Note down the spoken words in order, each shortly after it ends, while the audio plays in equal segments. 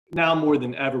now more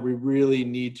than ever, we really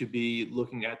need to be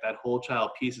looking at that whole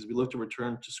child piece as we look to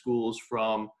return to schools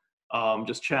from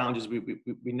just challenges we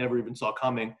never even saw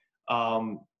coming.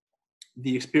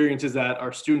 The experiences that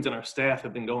our students and our staff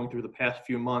have been going through the past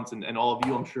few months, and all of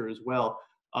you, I'm sure, as well,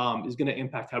 is going to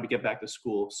impact how we get back to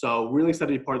school. So really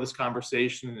excited to be part of this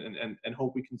conversation and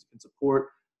hope we can support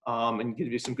and give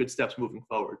you some good steps moving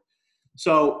forward.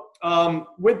 So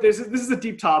with this is a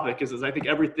deep topic, as I think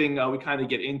everything we kind of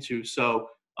get into. So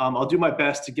I'll do my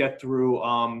best to get through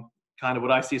kind of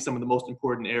what I see as some of the most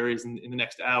important areas in the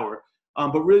next hour.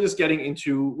 But really just getting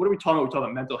into, what are we talking about? We talk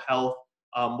about mental health.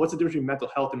 What's the difference between mental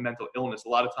health and mental illness? A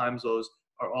lot of times those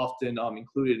are often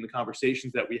included in the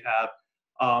conversations that we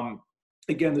have.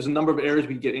 Again, there's a number of areas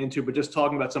we get into, but just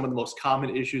talking about some of the most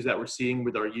common issues that we're seeing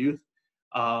with our youth.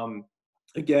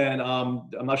 Again, I'm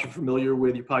not sure if you're familiar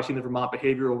with, you've probably seen the Vermont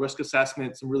Behavioral Risk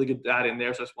Assessment, some really good data in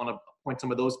there. So I just want to point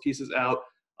some of those pieces out,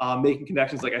 making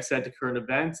connections, like I said, to current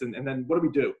events. And then what do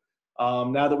we do?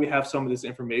 Now that we have some of this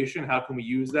information, how can we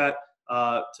use that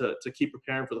to keep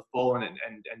preparing for the fall and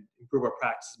improve our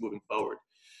practices moving forward?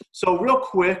 So real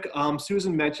quick,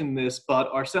 Susan mentioned this, but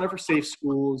our Center for Safe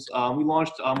Schools, we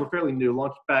launched, we're fairly new,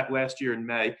 launched back last year in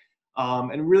May,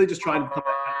 and really just trying to become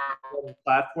a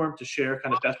platform to share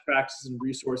kind of best practices and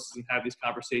resources and have these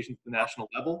conversations at the national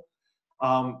level.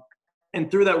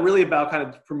 And through that, really about kind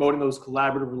of promoting those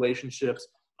collaborative relationships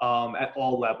at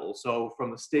all levels. So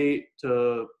from the state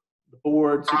to the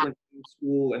board, superintendent,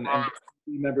 school, and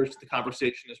members to the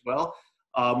conversation as well.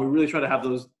 We really try to have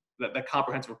that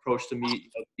comprehensive approach to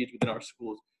meet needs within our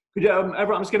schools. Could you, I'm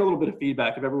just getting a little bit of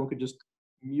feedback. If everyone could just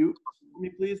mute me,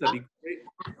 please, that'd be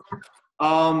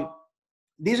great.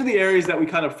 These are the areas that we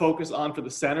kind of focus on for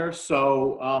the center.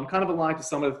 So kind of aligned to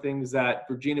some of the things that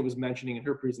Virginia was mentioning in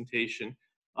her presentation.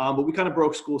 But we kind of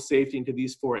broke school safety into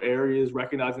these 4 areas,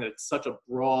 recognizing that it's such a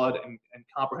broad and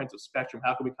comprehensive spectrum.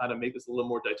 How can we kind of make this a little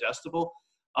more digestible?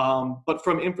 But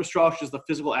from infrastructure, the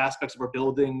physical aspects of our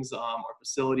buildings, our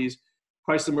facilities,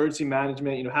 crisis emergency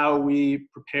management, how are we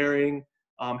preparing?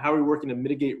 How are we working to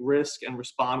mitigate risk and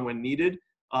respond when needed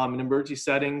in emergency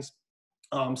settings?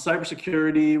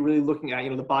 Cybersecurity, really looking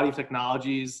at the body of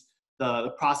technologies, the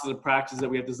process and practices that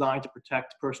we have designed to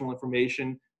protect personal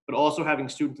information, but also having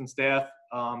students and staff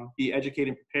be educated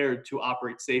and prepared to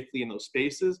operate safely in those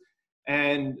spaces.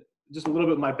 And just a little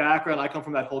bit of my background, I come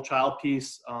from that whole child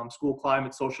piece, school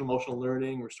climate, social emotional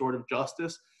learning, restorative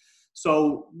justice.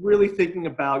 So really thinking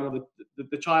about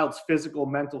the child's physical,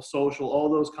 mental, social, all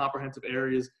those comprehensive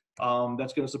areas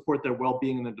that's going to support their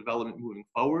well-being and their development moving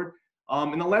forward.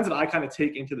 And the lens that I kind of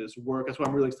take into this work, that's why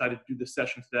I'm really excited to do this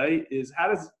session today, is how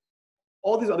does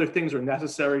all these other things are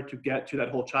necessary to get to that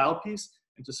whole child piece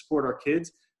and to support our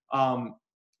kids.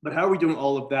 But how are we doing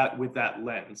all of that with that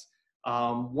lens?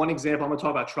 One example, I'm going to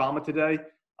talk about trauma today.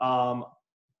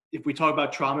 If we talk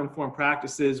about trauma-informed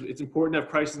practices, it's important to have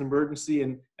crisis and emergency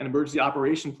and emergency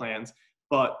operation plans,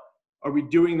 but are we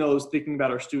doing those thinking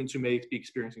about our students who may be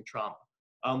experiencing trauma?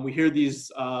 We hear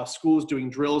these schools doing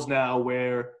drills now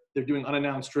where they're doing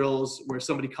unannounced drills where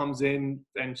somebody comes in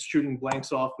and shooting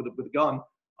blanks off with a gun.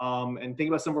 And think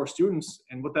about some of our students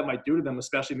and what that might do to them,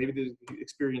 especially maybe they've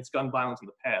experienced gun violence in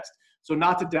the past. So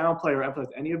not to downplay or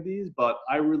emphasize any of these, but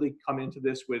I really come into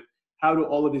this with how do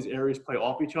all of these areas play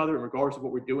off each other in regards to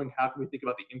what we're doing? How can we think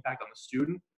about the impact on the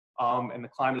student and the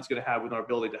climate it's going to have with our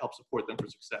ability to help support them for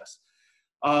success?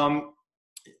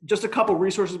 Just a couple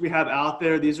resources we have out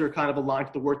there. These are kind of aligned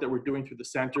to the work that we're doing through the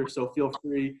center. So feel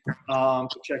free to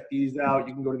check these out.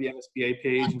 You can go to the VSBA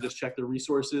page and just check the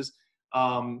resources.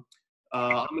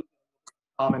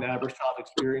 Common average child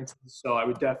experiences. So I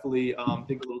would definitely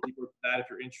dig a little deeper into that if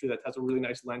you're interested. That has a really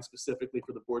nice lens specifically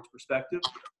for the board's perspective.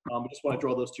 I just want to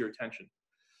draw those to your attention.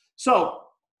 So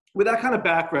with that kind of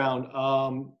background,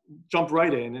 jump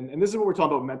right in. And this is what we're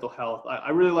talking about with mental health. I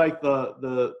really like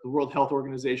the World Health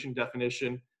Organization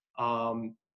definition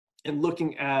and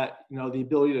looking at the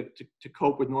ability to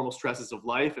cope with normal stresses of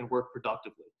life and work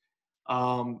productively.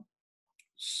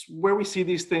 Where we see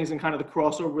these things and kind of the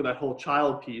crossover with that whole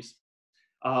child piece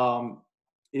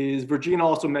is Virginia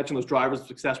also mentioned those drivers of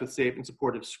success with safe and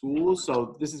supportive schools.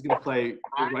 So this is going to play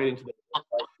right into the.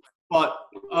 But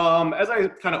as I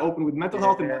kind of opened with, mental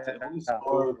health and mental illness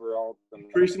are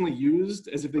increasingly used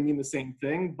as if they mean the same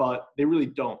thing, but they really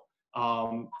don't.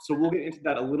 So we'll get into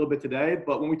that a little bit today.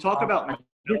 But when we talk about mental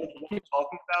health, what we're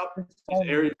talking about is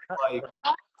areas like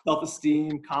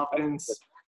self-esteem, confidence,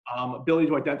 ability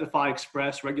to identify,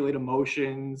 express, regulate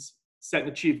emotions, set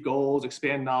and achieve goals,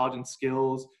 expand knowledge and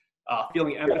skills,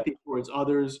 feeling empathy towards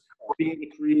others, being able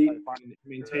to create and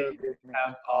maintain and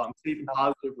have safe and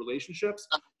positive relationships.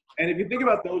 And if you think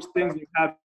about those things, you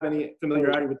have any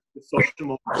familiarity with social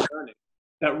emotional learning,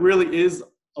 that really is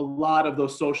a lot of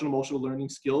those social emotional learning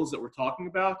skills that we're talking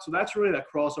about. So that's really that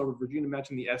crossover. Virginia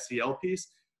mentioned the SEL piece,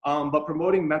 but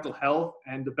promoting mental health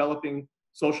and developing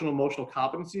social and emotional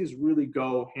competencies really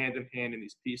go hand in hand in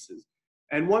these pieces.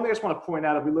 And one thing I just want to point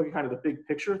out, if we look at kind of the big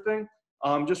picture thing,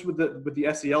 just with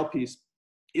the SEL piece,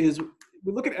 is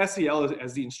we look at SEL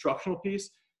as the instructional piece,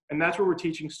 and that's where we're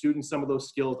teaching students some of those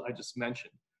skills I just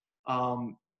mentioned.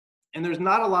 And there's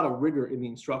not a lot of rigor in the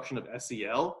instruction of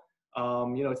SEL.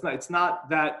 It's not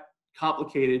that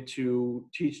complicated to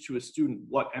teach to a student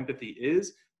what empathy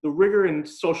is. The rigor in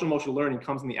social emotional learning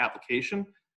comes in the application.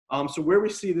 So where we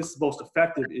see this most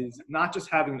effective is not just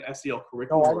having an SEL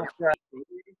curriculum,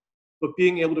 but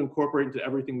being able to incorporate into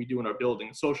everything we do in our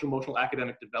building, social emotional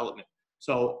academic development.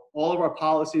 So all of our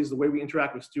policies, the way we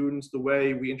interact with students, the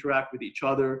way we interact with each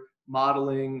other,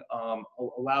 modeling,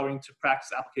 allowing to practice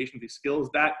application of these skills,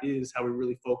 that is how we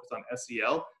really focus on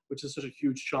SEL, which is such a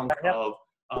huge chunk of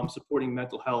supporting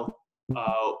mental health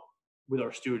with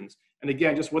our students. And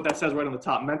again, just what that says right on the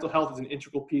top, mental health is an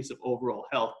integral piece of overall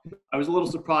health. I was a little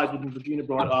surprised when Virginia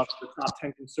brought up the top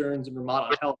 10 concerns in Vermont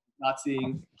on health, not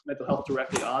seeing mental health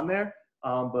directly on there,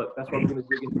 but that's why we're going to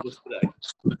dig into this today.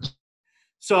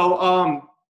 So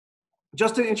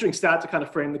just an interesting stat to kind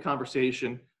of frame the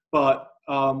conversation, but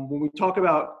when we talk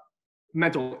about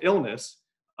mental illness,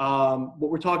 what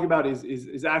we're talking about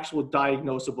is actual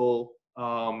diagnosable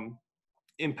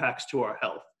impacts to our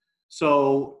health.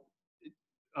 So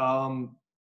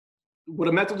what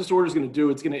a mental disorder is going to do,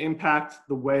 it's going to impact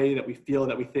the way that we feel,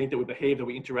 that we think, that we behave, that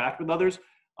we interact with others.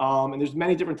 And there's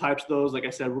many different types of those. Like I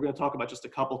said, we're going to talk about just a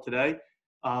couple today,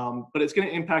 but it's going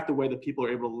to impact the way that people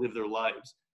are able to live their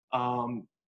lives.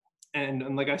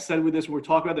 And like I said with this, when we're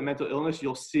talking about the mental illness,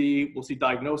 we'll see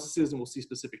diagnoses and we'll see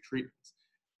specific treatments.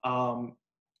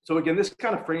 So again, this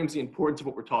kind of frames the importance of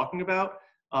what we're talking about.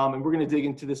 And we're going to dig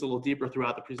into this a little deeper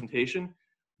throughout the presentation.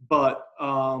 But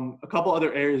a couple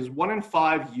other areas, 1 in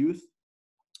 5 youth,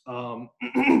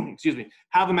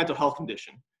 have a mental health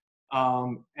condition.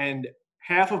 And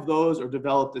half of those are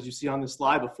developed, as you see on this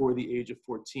slide, before the age of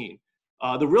 14.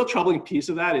 The real troubling piece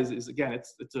of that is again,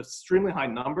 it's an extremely high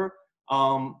number.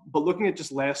 But looking at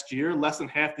just last year, less than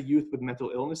half the youth with mental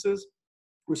illnesses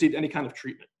received any kind of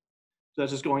treatment. So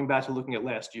that's just going back to looking at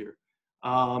last year.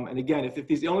 And again, if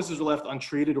these illnesses are left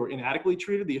untreated or inadequately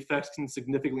treated, the effects can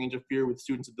significantly interfere with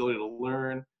students' ability to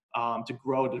learn, to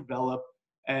grow, to develop.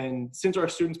 And since our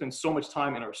students spend so much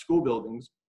time in our school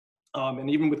buildings, and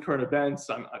even with current events,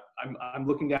 I'm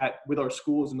looking at with our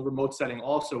schools in the remote setting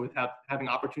also, with having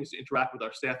opportunities to interact with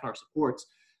our staff and our supports,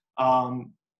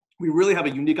 we really have a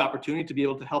unique opportunity to be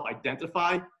able to help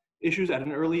identify issues at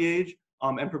an early age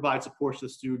and provide support to the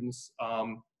students,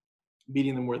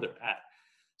 meeting them where they're at.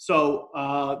 So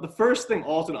the first thing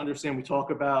also to understand, we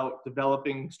talk about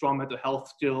developing strong mental health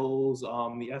skills,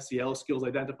 the SEL skills,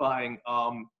 identifying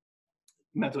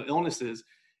mental illnesses,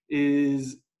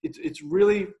 is it's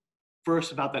really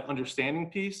first about that understanding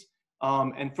piece.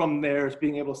 And from there, it's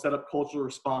being able to set up culturally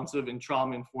responsive and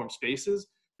trauma-informed spaces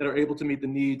that are able to meet the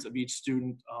needs of each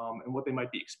student and what they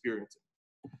might be experiencing.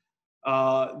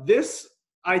 This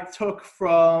I took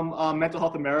from Mental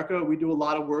Health America. We do a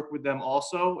lot of work with them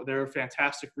also. They're a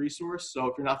fantastic resource. So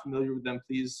if you're not familiar with them,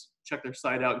 please check their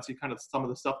site out and see kind of some of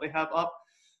the stuff they have up.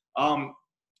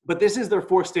 But this is their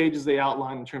 4 stages they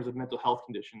outline in terms of mental health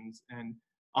conditions. And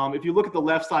if you look at the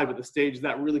left side with the stage,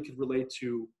 that really could relate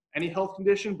to any health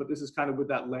condition, but this is kind of with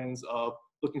that lens of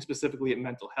looking specifically at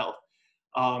mental health.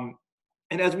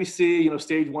 And as we see,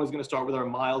 stage 1 is going to start with our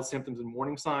mild symptoms and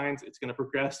warning signs. It's going to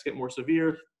progress, get more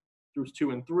severe through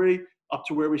 2 and 3, up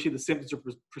to where we see the symptoms are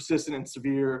persistent and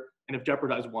severe and have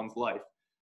jeopardized one's life.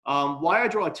 Why I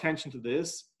draw attention to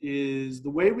this is the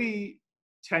way we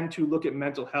tend to look at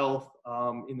mental health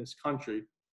in this country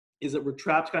is that we're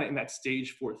trapped kind of in that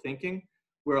stage 4 thinking,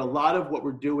 where a lot of what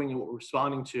we're doing and what we're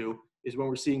responding to is when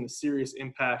we're seeing the serious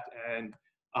impact and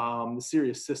the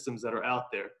serious systems that are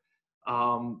out there.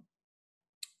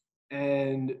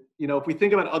 And, if we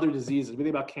think about other diseases, we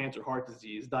think about cancer, heart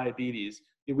disease, diabetes,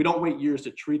 we don't wait years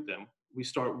to treat them. We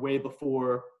start way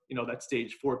before, that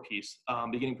stage 4 piece,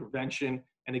 beginning prevention.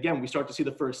 And again, we start to see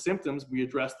the first symptoms, we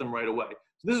address them right away.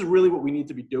 So this is really what we need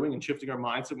to be doing and shifting our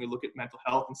mindset when we look at mental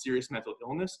health and serious mental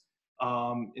illness.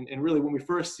 And really when we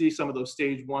first see some of those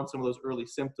stage 1, some of those early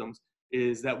symptoms,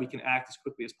 is that we can act as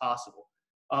quickly as possible.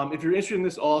 If you're interested in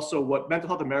this also, what Mental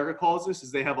Health America calls this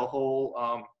is they have a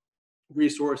whole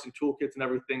resource and toolkits and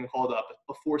everything called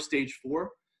Before Stage 4.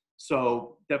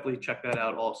 So definitely check that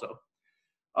out also.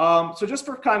 So just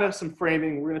for kind of some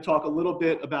framing, we're going to talk a little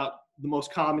bit about the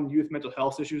most common youth mental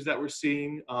health issues that we're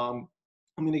seeing.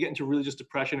 I'm going to get into really just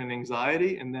depression and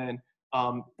anxiety, and then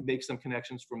make some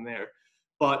connections from there.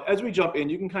 But as we jump in,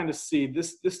 you can kind of see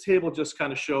this table just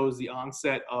kind of shows the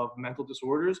onset of mental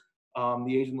disorders,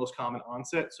 the age of the most common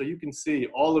onset. So you can see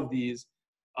all of these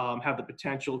have the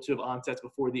potential to have onsets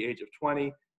before the age of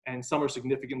 20, and some are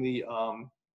significantly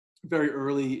very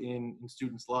early in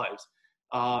students' lives.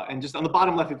 And just on the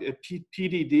bottom left,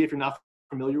 PDD, if you're not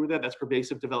familiar with that, that's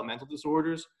pervasive developmental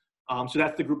disorders. So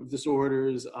that's the group of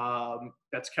disorders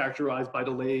that's characterized by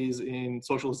delays in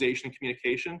socialization and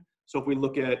communication. So if we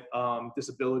look at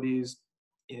disabilities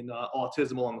in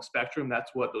autism along the spectrum,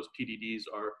 that's what those PDDs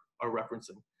are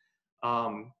referencing.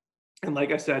 And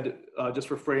like I said, just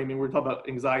for framing, we're talking about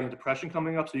anxiety and depression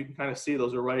coming up. So you can kind of see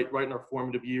those are right in our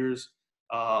formative years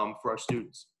for our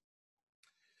students.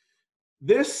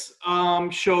 This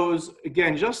shows,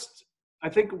 again, just, I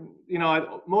think,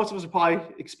 most of us have probably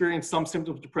experienced some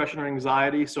symptoms of depression or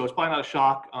anxiety, so it's probably not a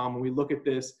shock when we look at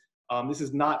this. This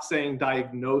is not saying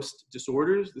diagnosed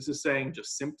disorders. This is saying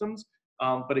just symptoms.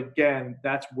 But again,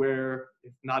 that's where,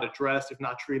 if not addressed, if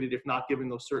not treated, if not given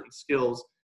those certain skills,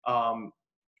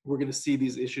 we're going to see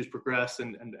these issues progress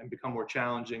and become more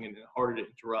challenging and harder to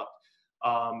interrupt.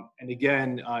 And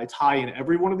again, it's high in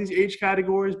every one of these age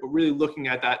categories, but really looking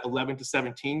at that 11 to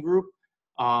 17 group,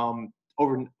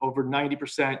 over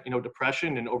 90%,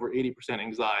 depression, and over 80%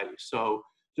 anxiety. So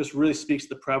just really speaks to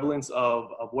the prevalence of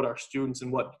what our students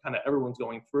and what kind of everyone's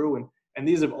going through. And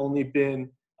these have only been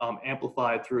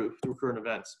amplified through current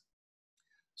events.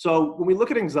 So when we look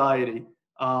at anxiety,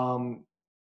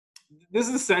 this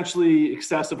is essentially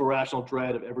excessive irrational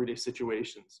dread of everyday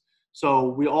situations. So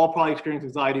we all probably experience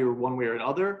anxiety one way or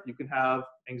another. You can have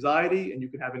anxiety and you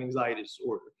can have an anxiety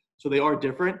disorder. So they are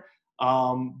different.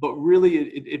 But really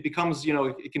it becomes,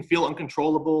 it can feel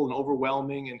uncontrollable and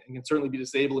overwhelming and can certainly be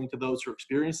disabling to those who are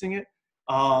experiencing it.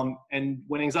 And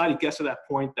when anxiety gets to that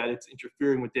point that it's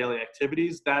interfering with daily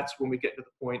activities, that's when we get to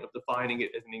the point of defining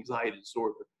it as an anxiety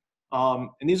disorder.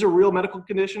 And these are real medical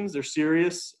conditions. They're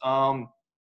serious,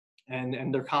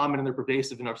 and they're common and they're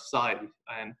pervasive in our society.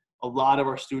 And a lot of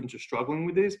our students are struggling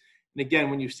with these. And again,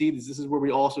 when you see these, this is where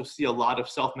we also see a lot of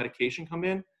self-medication come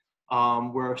in,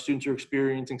 where our students are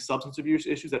experiencing substance abuse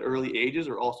issues at early ages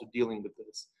are also dealing with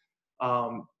this.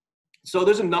 So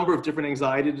there's a number of different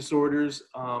anxiety disorders,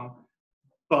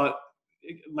 but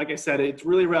like I said, it's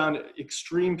really around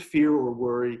extreme fear or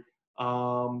worry.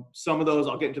 Some of those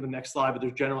I'll get into the next slide, but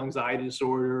there's general anxiety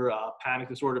disorder, panic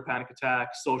disorder, panic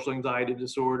attacks, social anxiety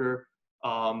disorder,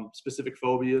 specific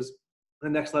phobias. The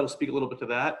next slide will speak a little bit to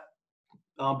that.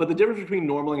 But the difference between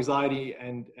normal anxiety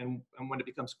and when it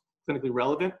becomes clinically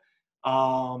relevant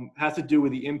has to do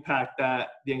with the impact that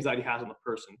the anxiety has on the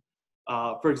person.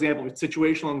 For example, if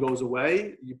situational and goes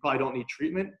away, you probably don't need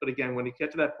treatment. But again, when you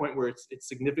get to that point where it's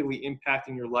significantly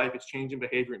impacting your life, it's changing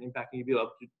behavior and impacting you to be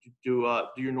able to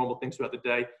do your normal things throughout the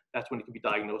day, that's when it can be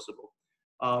diagnosable.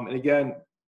 And again,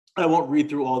 I won't read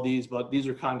through all these, but these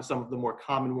are kind of some of the more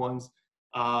common ones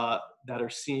that are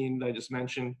seen that I just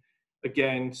mentioned.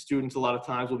 Again, students a lot of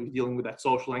times will be dealing with that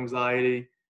social anxiety,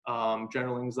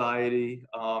 general anxiety,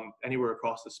 anywhere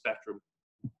across the spectrum.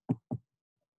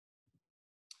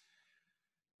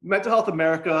 Mental Health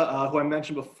America, who I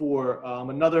mentioned before,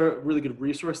 another really good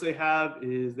resource they have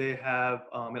is they have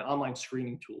an online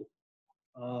screening tool.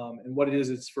 And what it is,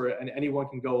 it's for, and anyone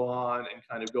can go on and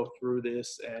kind of go through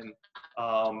this and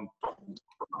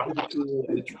it's really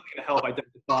going to help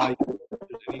identify if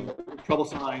there's any trouble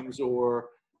signs or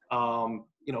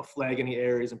flag any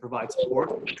areas and provide support.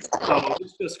 So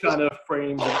this just kind of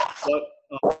frames what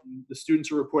the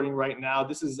students are reporting right now.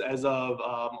 This is as of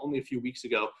only a few weeks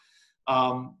ago,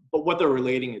 but what they're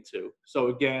relating it to. So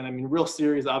again, I mean, real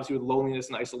serious, obviously with loneliness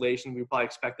and isolation, we probably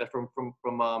expect that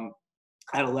from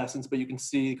adolescents, but you can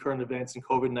see current events in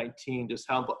COVID-19, just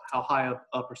how high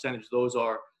a percentage those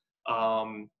are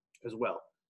as well.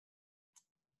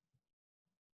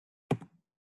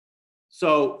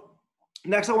 So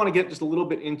next, I want to get just a little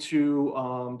bit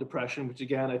into depression, which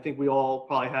again, I think we all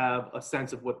probably have a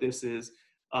sense of what this is.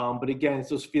 But again, it's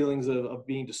those feelings of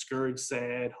being discouraged,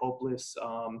 sad, hopeless.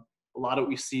 A lot of what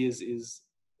we see is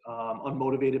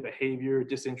unmotivated behavior,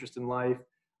 disinterest in life.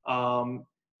 And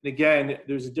again,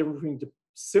 there's a difference between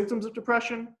symptoms of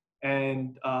depression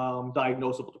and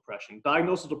diagnosable depression.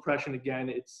 Diagnosable depression, again,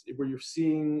 it's where you're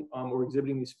seeing or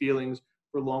exhibiting these feelings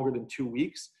for longer than 2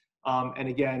 weeks. And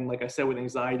again, like I said, with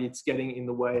anxiety, it's getting in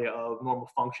the way of normal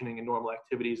functioning and normal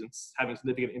activities and having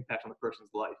significant impact on the person's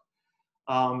life.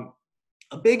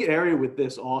 A big area with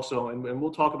this also, and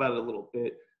we'll talk about it a little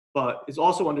bit, but it's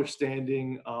also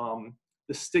understanding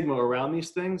the stigma around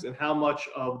these things and how much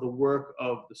of the work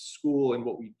of the school and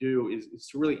what we do is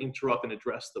to really interrupt and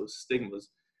address those stigmas.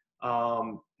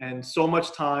 And so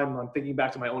much time, I'm thinking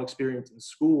back to my own experience in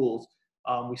schools,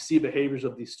 we see behaviors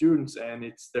of these students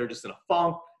and they're just in a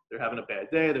funk, they're having a bad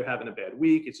day, they're having a bad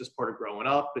week, it's just part of growing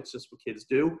up, it's just what kids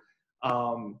do.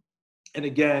 And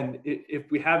again,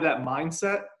 if we have that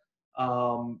mindset,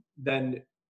 then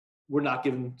we're not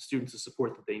giving students the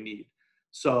support that they need.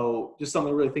 So just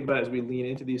something to really think about as we lean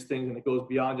into these things, and it goes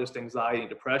beyond just anxiety and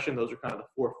depression. Those are kind of the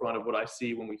forefront of what I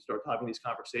see when we start having these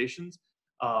conversations.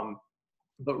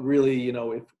 But really, you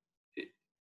know,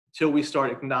 till we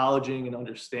start acknowledging and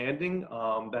understanding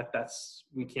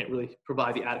we can't really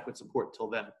provide the adequate support till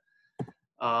then.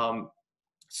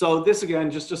 So this,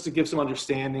 again, just to give some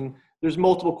understanding, there's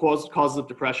multiple causes of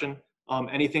depression.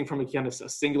 Anything from, again, a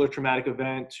singular traumatic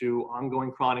event to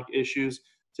ongoing chronic issues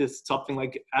to something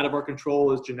like out of our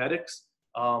control is genetics.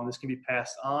 This can be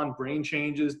passed on, brain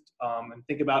changes, and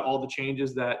think about all the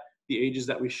changes that the ages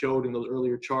that we showed in those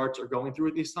earlier charts are going through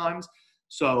at these times.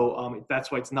 So that's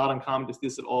why it's not uncommon to see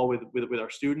this at all with our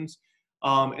students.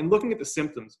 And looking at the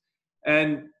symptoms.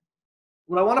 And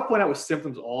what I want to point out with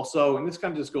symptoms also, and this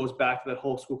kind of just goes back to that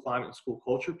whole school climate and school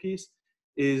culture piece,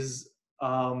 is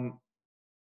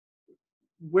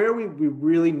where we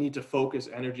really need to focus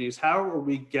energy is how are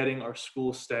we getting our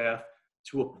school staff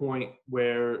to a point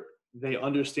where they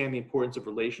understand the importance of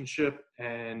relationship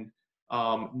and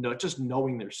not just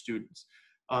knowing their students.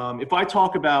 If I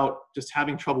talk about just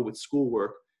having trouble with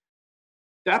schoolwork,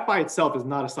 that by itself is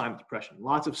not a sign of depression.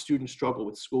 Lots of students struggle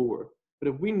with schoolwork.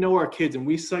 But if we know our kids and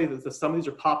we say that some of these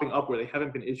are popping up where they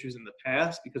haven't been issues in the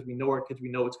past because we know our kids, we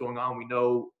know what's going on, we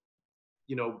know,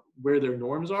 you know, where their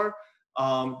norms are,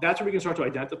 that's where we can start to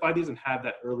identify these and have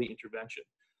that early intervention.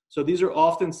 So these are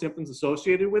often symptoms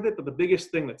associated with it, but the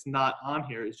biggest thing that's not on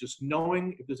here is just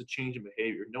knowing if there's a change in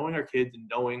behavior, knowing our kids and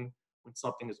knowing when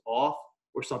something is off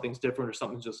or something's different or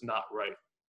something's just not right.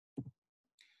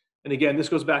 And again, this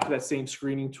goes back to that same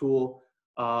screening tool.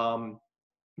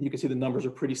 You can see the numbers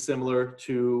are pretty similar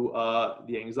to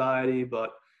the anxiety,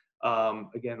 but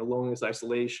again, the loneliness,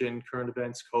 isolation, current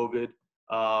events, COVID,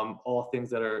 all things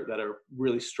that are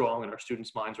really strong in our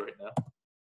students' minds right now.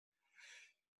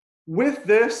 With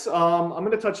this, I'm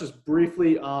going to touch just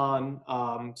briefly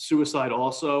on suicide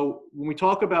also. When we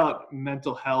talk about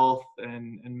mental health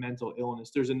and mental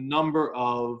illness, there's a number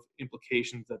of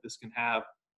implications that this can have.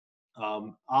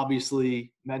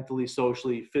 Obviously, mentally,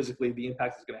 socially, physically, the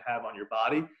impact it's going to have on your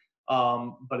body.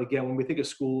 But again, when we think of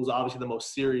schools, obviously the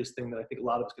most serious thing that I think a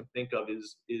lot of us can think of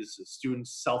is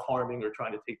students self-harming or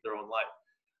trying to take their own life.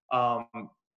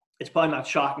 It's probably not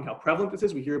shocking how prevalent this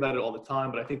is. We hear about it all the time,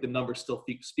 but I think the numbers still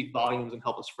speak volumes and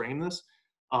help us frame this.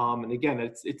 And again,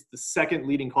 it's the second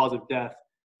leading cause of death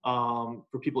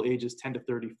for people ages 10 to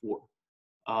 34.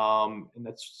 And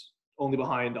that's only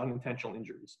behind unintentional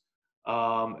injuries.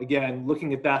 Again,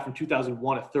 looking at that from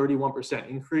 2001, a 31%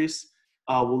 increase.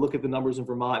 We'll look at the numbers in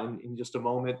Vermont in just a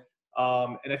moment.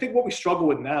 And I think what we struggle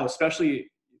with now, especially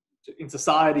in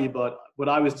society, but what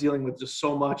I was dealing with just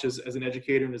so much as an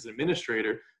educator and as an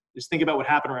administrator, is think about what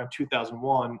happened around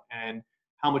 2001 and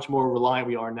how much more reliant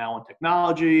we are now on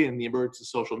technology and the emergence of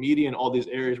social media and all these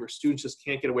areas where students just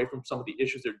can't get away from some of the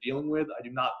issues they're dealing with. I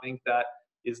do not think that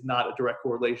is not a direct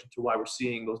correlation to why we're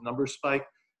seeing those numbers spike.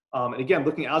 And again,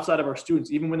 looking outside of our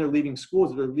students, even when they're leaving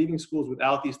schools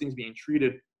without these things being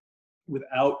treated,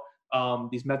 without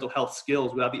these mental health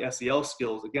skills, without the SEL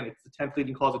skills. Again, it's the 10th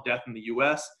leading cause of death in the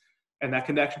US. And that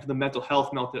connection to the mental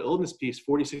health, mental illness piece,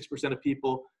 46% of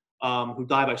people who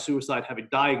die by suicide have a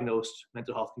diagnosed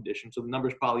mental health condition. So the number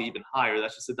is probably even higher.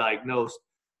 That's just a diagnosed.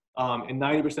 And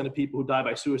 90% of people who die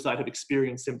by suicide have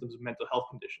experienced symptoms of mental health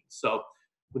conditions. So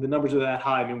when the numbers are that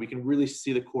high, I mean, we can really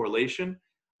see the correlation.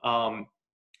 And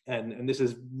this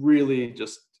is really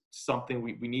just something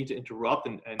we need to interrupt.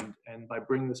 And by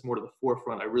bringing this more to the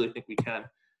forefront, I really think we can.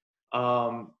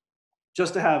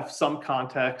 Just to have some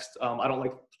context, I don't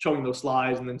like showing those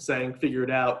slides and then saying, figure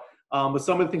it out. But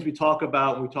some of the things we talk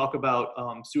about when we talk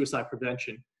about suicide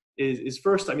prevention is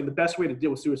first, I mean, the best way to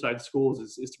deal with suicide in schools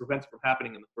is to prevent it from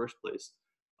happening in the first place.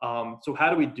 So how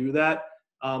do we do that?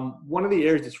 One of the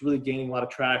areas that's really gaining a lot of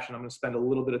traction, I'm going to spend a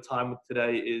little bit of time with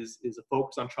today, is a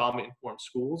focus on trauma-informed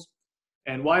schools.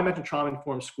 And why I mention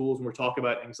trauma-informed schools when we're talking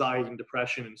about anxiety and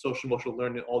depression and social emotional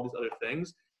learning and all these other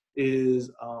things is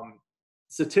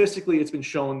statistically it's been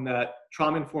shown that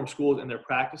trauma-informed schools and their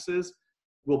practices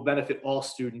will benefit all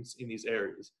students in these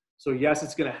areas. So yes,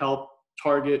 it's going to help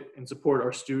target and support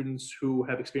our students who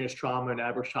have experienced trauma and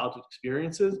adverse childhood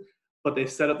experiences, but they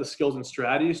set up the skills and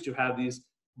strategies to have these,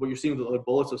 what you're seeing with the other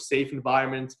bullets, of safe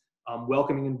environments,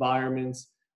 welcoming environments,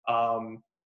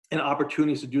 and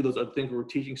opportunities to do those other things. We're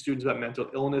teaching students about mental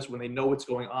illness when they know what's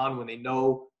going on, when they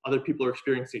know other people are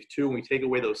experiencing it too. When we take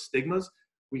away those stigmas,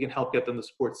 we can help get them the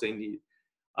supports they need.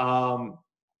 And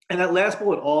that last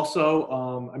bullet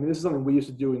also, I mean, this is something we used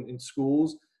to do in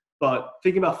schools, but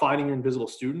thinking about finding your invisible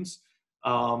students.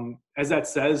 As that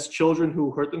says, children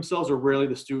who hurt themselves are rarely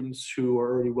the students who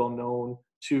are already well known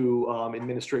to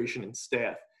administration and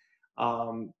staff.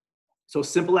 So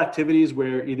simple activities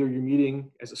where either you're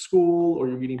meeting as a school or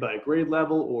you're meeting by a grade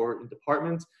level or in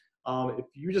departments. If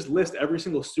you just list every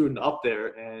single student up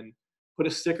there and put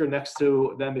a sticker next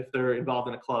to them if they're involved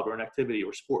in a club or an activity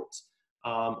or sports,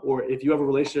 or if you have a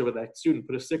relationship with that student,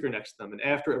 put a sticker next to them. And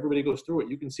after everybody goes through it,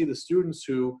 you can see the students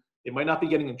who they might not be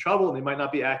getting in trouble and they might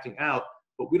not be acting out,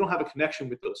 but we don't have a connection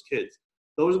with those kids.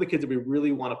 Those are the kids that we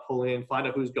really want to pull in, find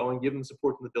out who's going, give them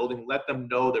support in the building, let them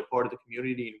know they're part of the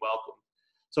community and welcome.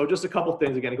 So just a couple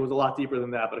things. Again, it goes a lot deeper than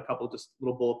that, but a couple just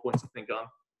little bullet points to think on.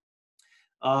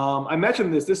 I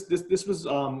mentioned this was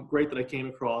great that I came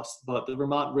across, but the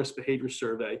Vermont Risk Behavior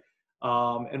Survey.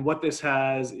 And what this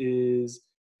has is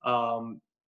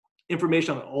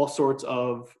information on all sorts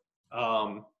of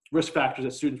risk factors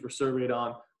that students were surveyed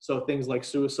on. So things like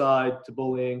suicide to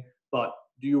bullying, but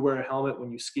do you wear a helmet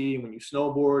when you ski and when you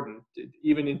snowboard, and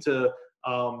even into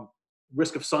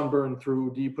risk of sunburn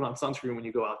through do you put on sunscreen when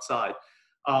you go outside.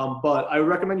 But I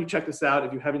recommend you check this out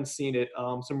if you haven't seen it.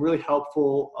 Some really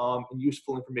helpful and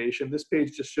useful information. This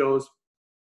page just shows,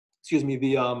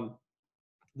 the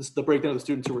breakdown of the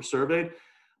students who were surveyed.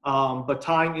 But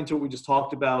tying into what we just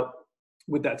talked about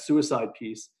with that suicide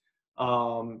piece,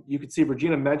 you can see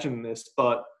Regina mentioned this,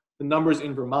 but the numbers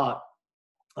in Vermont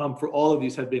for all of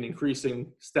these have been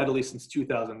increasing steadily since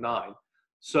 2009.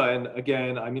 So, and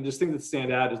again, I mean, just things that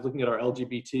stand out is looking at our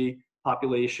LGBT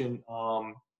population,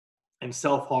 and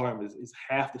self-harm is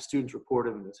half the students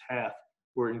reported, and this half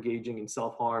were engaging in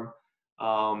self-harm.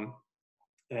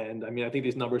 And I mean, I think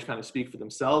these numbers kind of speak for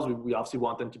themselves. We obviously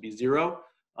want them to be zero.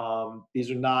 These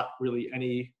are not really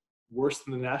any worse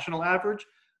than the national average.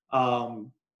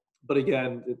 But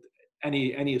again,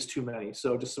 any is too many.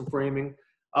 So just some framing.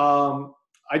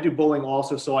 I do bullying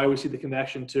also, so I always see the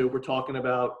connection to, we're talking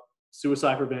about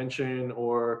suicide prevention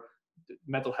or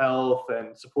mental health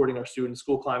and supporting our students,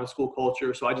 school climate, school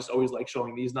culture. So I just always like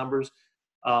showing these numbers.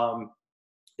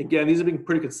 Again, these have been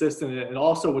pretty consistent. And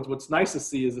also what's nice to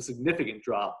see is a significant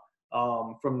drop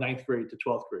from 9th grade to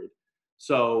 12th grade.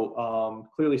 So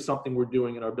clearly something we're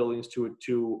doing in our buildings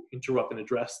to interrupt and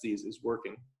address these is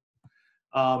working.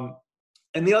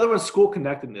 And the other one is school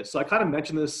connectedness. So I kind of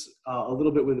mentioned this a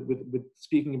little bit with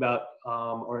speaking about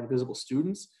our invisible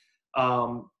students.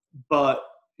 But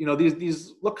you know,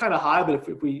 these look kind of high, but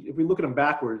if we look at them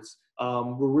backwards,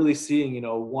 we're really seeing, you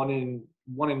know, one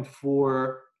in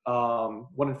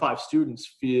five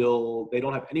students feel they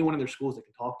don't have anyone in their schools they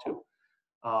can talk to,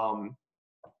 and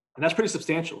that's pretty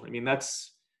substantial. I mean,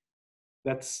 that's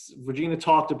Regina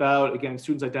talked about, again,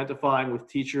 students identifying with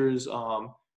teachers,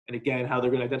 and again, how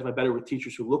they're going to identify better with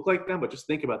teachers who look like them. But just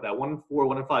think about that: 1 in 4,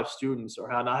 1 in 5 students are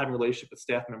not having a relationship with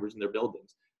staff members in their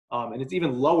buildings. And it's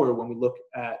even lower when we look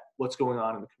at what's going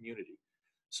on in the community.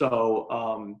 So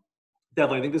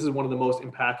definitely, I think this is one of the most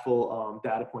impactful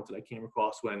data points that I came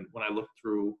across when I looked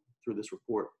through this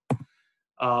report.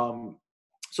 So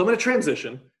I'm going to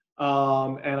transition.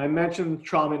 And I mentioned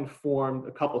trauma-informed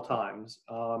a couple times.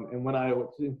 And when I was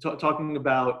talking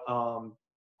about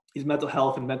is mental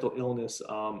health and mental illness,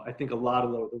 I think a lot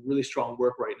of the really strong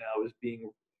work right now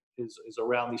is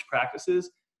around these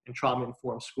practices and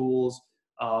trauma-informed schools.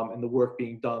 And the work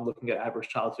being done looking at adverse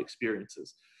childhood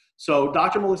experiences. So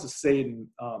Dr. Melissa Sadin,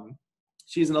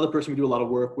 she's another person we do a lot of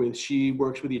work with. She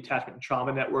works with the Attachment and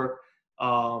Trauma Network.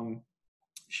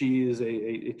 She is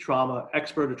a trauma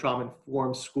expert, a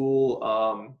trauma-informed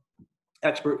school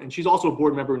expert, and she's also a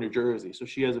board member in New Jersey. So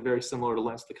she has a very similar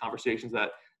lens to the conversations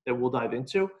that we'll dive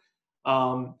into.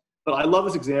 But I love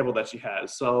this example that she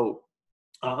has. So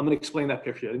I'm going to explain that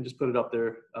picture. I didn't just put it up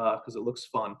there because it looks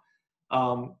fun.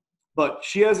 But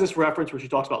she has this reference where she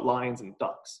talks about lions and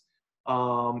ducks.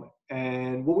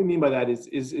 And what we mean by that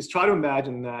is try to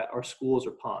imagine that our schools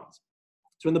are ponds.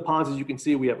 So in the ponds, as you can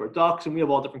see, we have our ducks, and we have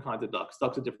all different kinds of ducks.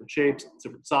 Ducks of different shapes,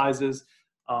 different sizes.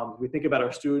 We think about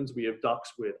our students. We have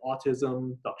ducks with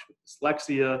autism, ducks with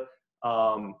dyslexia,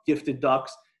 gifted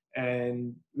ducks.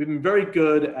 And we've been very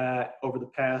good at, over the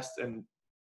past, and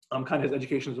kind of as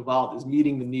education has evolved, is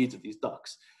meeting the needs of these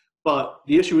ducks. But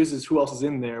the issue is who else is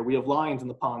in there? We have lions in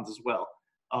the ponds as well.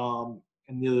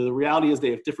 And the reality is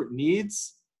they have different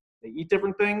needs. They eat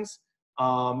different things.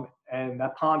 And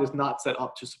that pond is not set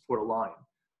up to support a lion.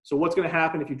 So what's going to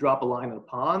happen if you drop a lion in a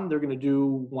pond? They're going to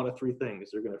do one of three things.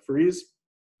 They're going to freeze,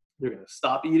 they're going to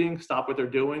stop eating, stop what they're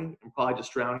doing, and probably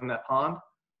just drown in that pond.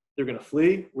 They're going to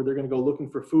flee, where they're going to go looking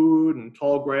for food and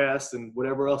tall grass and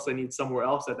whatever else they need somewhere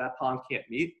else that that pond can't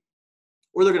meet.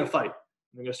 Or they're going to fight.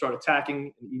 They're going to start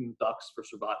attacking and eating ducks for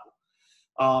survival.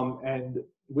 And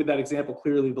with that example,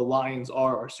 clearly the lions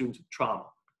are our students with trauma.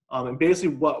 And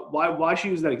basically why she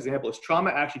used that example is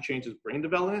trauma actually changes brain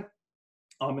development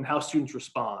and how students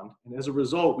respond. And as a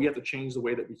result, we have to change the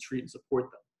way that we treat and support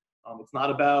them. It's not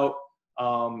about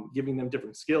giving them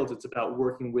different skills. It's about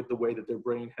working with the way that their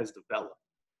brain has developed.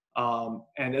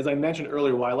 And as I mentioned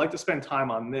earlier, why I like to spend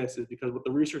time on this is because what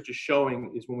the research is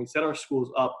showing is when we set our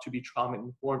schools up to be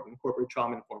trauma-informed, incorporate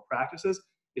trauma-informed practices,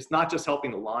 it's not just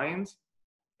helping the lions,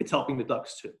 it's helping the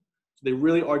ducks too. So they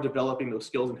really are developing those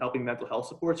skills and helping mental health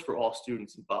supports for all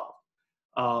students involved.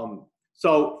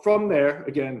 So from there,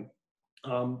 again,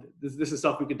 this is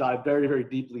stuff we could dive very, very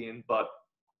deeply in, but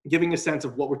giving a sense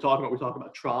of what we're talking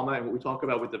about trauma and what we talk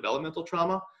about with developmental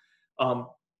trauma.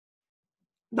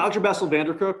 Dr. Bessel van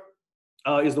der Kolk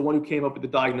is the one who came up with the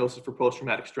diagnosis for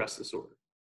post-traumatic stress disorder.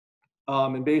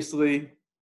 And basically,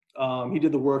 he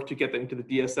did the work to get that into the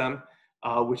DSM,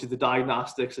 which is the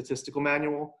Diagnostic Statistical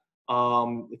Manual.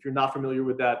 If you're not familiar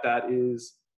with that, that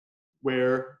is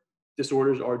where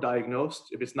disorders are diagnosed.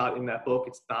 If it's not in that book,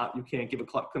 it's not, you can't give a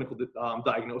clinical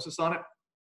diagnosis on it.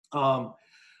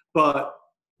 But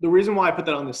the reason why I put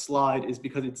that on this slide is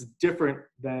because it's different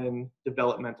than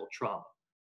developmental trauma.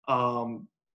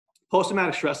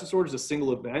 Post-traumatic stress disorder is a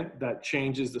single event that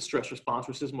changes the stress response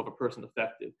system of a person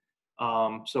affected.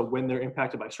 So when they're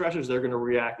impacted by stressors, they're going to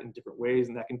react in different ways,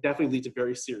 and that can definitely lead to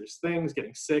very serious things,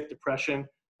 getting sick, depression,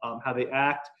 how they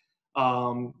act,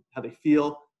 how they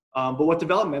feel. But what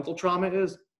developmental trauma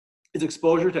is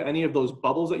exposure to any of those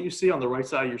bubbles that you see on the right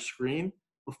side of your screen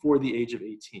before the age of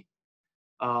 18.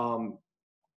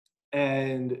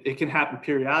 And it can happen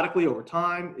periodically over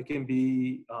time. It can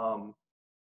be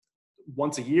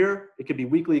once a year, it could be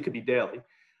weekly, it could be daily.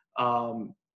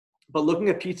 But looking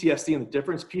at PTSD and the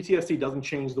difference, PTSD doesn't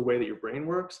change the way that your brain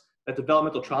works. That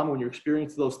developmental trauma, when you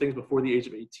experience those things before the age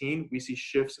of 18, we see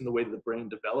shifts in the way that the brain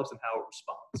develops and how it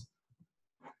responds.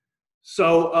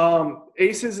 So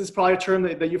ACEs is probably a term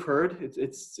that you've heard.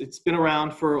 It's been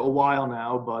around for a while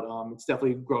now, but it's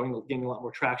definitely gaining a lot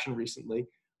more traction recently.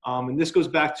 And this goes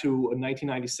back to a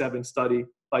 1997 study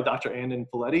by Dr. Andon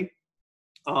Folletti.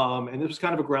 And this was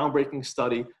kind of a groundbreaking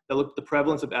study that looked at the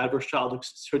prevalence of adverse childhood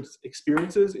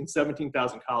experiences in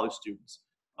 17,000 college students.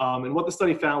 And what the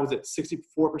study found was that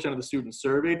 64% of the students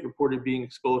surveyed reported being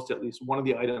exposed to at least one of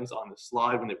the items on the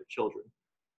slide when they were children.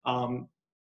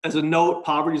 As a note,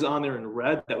 poverty is on there in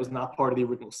red. That was not part of the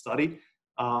original study.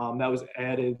 That was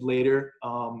added later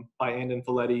by Andon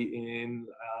Folletti in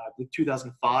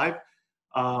 2005.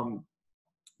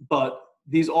 But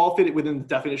these all fit within the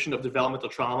definition of developmental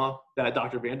trauma that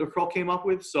Dr. van der Kolk came up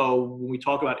with. So when we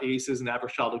talk about ACEs and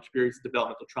adverse childhood experience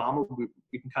developmental trauma,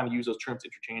 we can kind of use those terms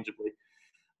interchangeably.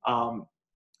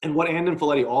 And what Andon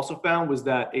Folletti also found was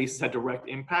that ACEs had direct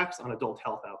impacts on adult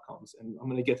health outcomes. And I'm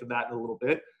going to get to that in a little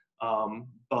bit.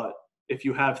 But if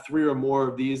you have 3 or more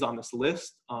of these on this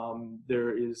list,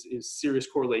 there is serious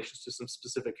correlations to some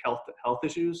specific health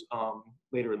issues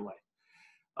later in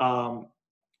life.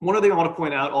 One other thing I want to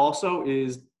point out also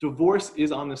is divorce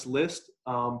is on this list,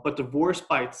 but divorce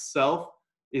by itself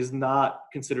is not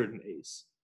considered an ACE.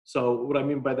 So what I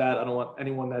mean by that, I don't want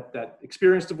anyone that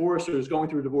experienced divorce or is going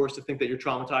through a divorce to think that you're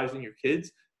traumatizing your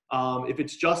kids. If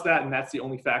it's just that and that's the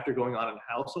only factor going on in a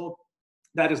household,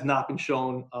 that has not been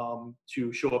shown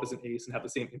to show up as an ACE and have the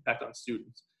same impact on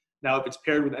students. Now, if it's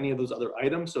paired with any of those other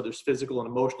items, so there's physical and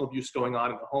emotional abuse going on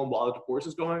in the home while the divorce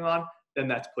is going on, then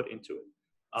that's put into it.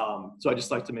 So I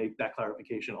just like to make that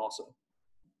clarification also.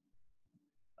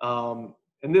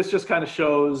 And this just kind of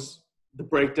shows the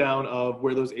breakdown of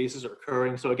where those ACEs are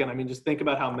occurring. So again, I mean, just think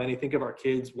about how many, think of our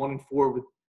kids, 1 in 4 would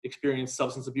experience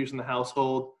substance abuse in the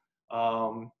household.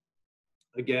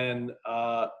 Again,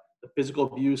 the physical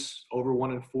abuse over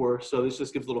 1 in 4. So this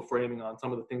just gives a little framing on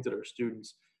some of the things that our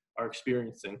students are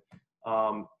experiencing.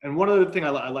 And one other thing I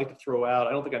like to throw out,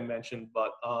 I don't think I mentioned,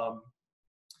 but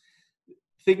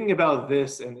thinking about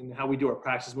this and how we do our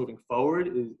practice moving forward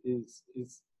is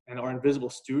and our invisible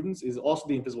students is also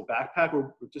the invisible backpack.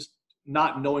 We're just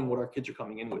not knowing what our kids are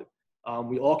coming in with.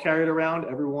 We all carry it around,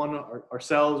 everyone,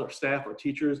 ourselves, our staff, our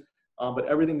teachers, but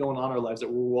everything going on in our lives that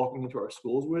we're walking into our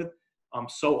schools with,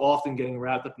 so often getting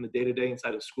wrapped up in the day-to-day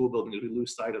inside a school building that we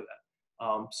lose sight of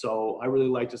that. So I really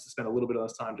like just to spend a little bit of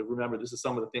this time to remember this is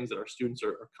some of the things that our students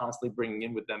are constantly bringing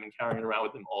in with them and carrying around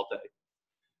with them all day.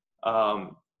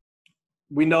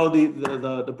 we know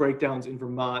the breakdowns in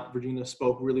Vermont. Virginia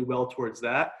spoke really well towards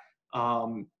that.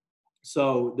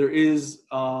 So there is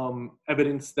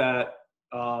evidence that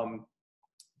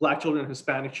Black children and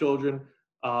Hispanic children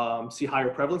see higher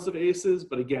prevalence of ACEs,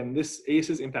 but again, this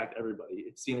ACEs impact everybody.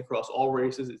 It's seen across all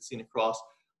races. It's seen across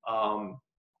all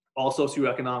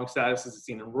socioeconomic statuses. It's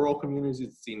seen in rural communities.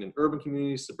 It's seen in urban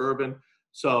communities, suburban.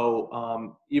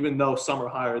 So even though some are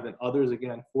higher than others,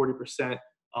 again, 40%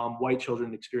 white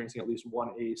children experiencing at least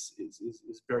one ACE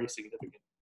is very significant.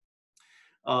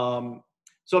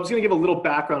 So I'm just going to give a little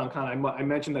background on kind of, I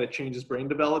mentioned that it changes brain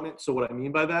development. So what I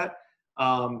mean by that,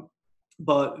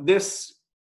 but this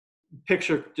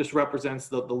picture just represents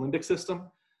the limbic system.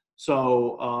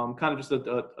 So kind of just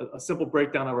a simple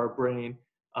breakdown of our brain.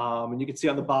 And you can see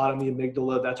on the bottom, the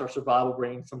amygdala, that's our survival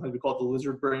brain. Sometimes we call it the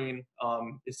lizard brain.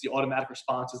 It's the automatic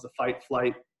responses, the fight,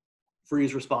 flight,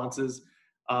 freeze responses.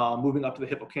 Moving up to the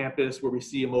hippocampus, where we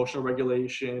see emotional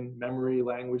regulation, memory,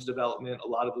 language development, a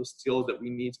lot of those skills that we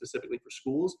need specifically for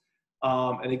schools.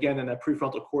 And again, in that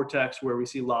prefrontal cortex, where we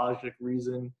see logic,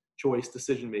 reason, choice,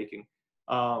 decision-making.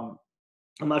 I'm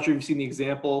not sure if you've seen the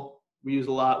example we use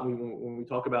a lot when we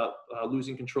talk about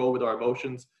losing control with our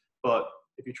emotions, but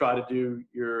if you try to do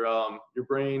your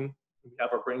brain, we have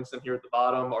our brainstem here at the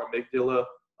bottom, our amygdala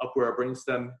up where our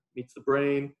brainstem meets the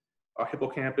brain, our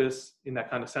hippocampus in that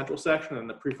kind of central section, and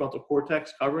the prefrontal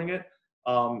cortex covering it.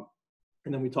 And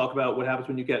then we talk about what happens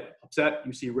when you get upset,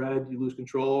 you see red, you lose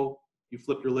control, you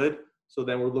flip your lid. So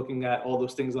then we're looking at all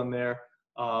those things on there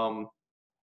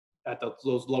at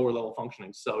those lower level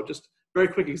functioning. So just very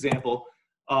quick example,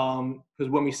 because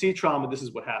when we see trauma, this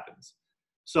is what happens.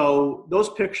 So those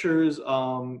pictures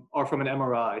are from an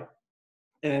MRI.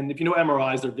 And if you know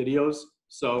MRIs, they're videos.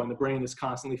 So, and the brain is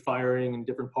constantly firing in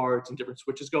different parts and different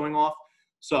switches going off.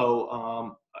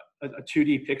 So a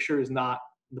 2D picture is not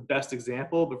the best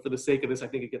example, but for the sake of this, I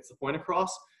think it gets the point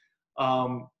across.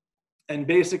 And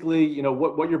basically, you know,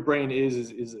 what your brain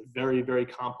is a very, very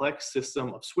complex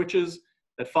system of switches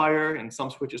that fire, and some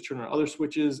switches turn on other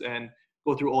switches and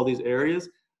go through all these areas.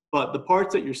 But the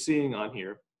parts that you're seeing on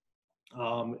here,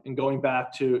 and going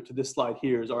back to this slide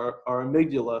here, is our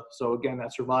amygdala. So again,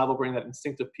 that survival brain, that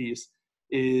instinctive piece,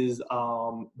 is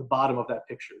the bottom of that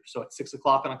picture. So at 6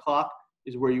 o'clock on a clock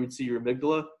is where you would see your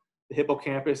amygdala. The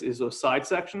hippocampus is those side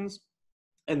sections,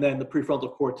 and then the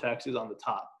prefrontal cortex is on the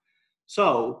top.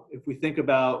 So if we think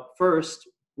about, first,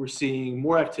 we're seeing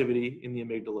more activity in the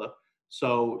amygdala.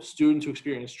 So students who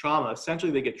experience trauma,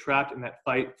 essentially they get trapped in that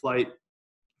fight, flight,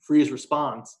 freeze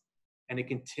response, and it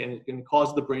can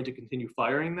cause the brain to continue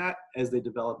firing that as they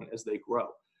develop and as they grow.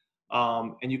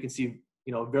 And you can see,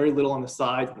 you know, very little on the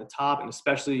sides and the top, and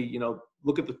especially, you know,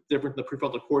 look at the difference in the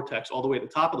prefrontal cortex all the way at the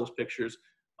top of those pictures,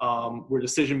 where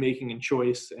decision-making and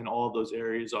choice and all of those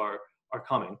areas are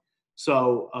coming.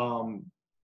 So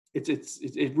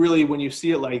it really, when you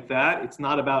see it like that, it's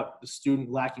not about the student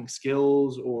lacking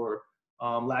skills or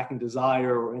lacking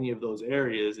desire or any of those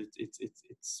areas.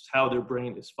 It's how their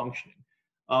brain is functioning.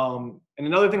 And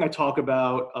another thing I talk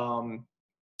about,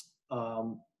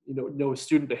 you know,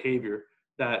 student behavior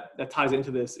that ties into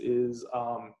this is,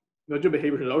 student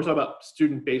behavior. I always talk about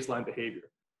student baseline behavior.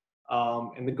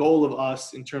 And the goal of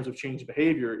us in terms of change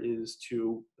behavior is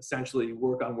to essentially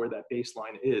work on where that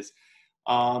baseline is.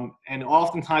 And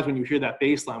oftentimes when you hear that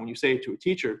baseline, when you say it to a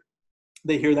teacher,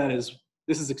 they hear that as,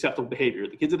 this is acceptable behavior.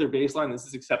 The kids at their baseline, this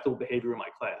is acceptable behavior in my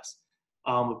class.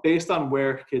 But based on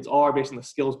where kids are, based on the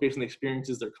skills, based on the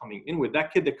experiences they're coming in with,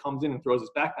 that kid that comes in and throws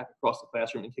his backpack across the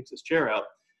classroom and kicks his chair out,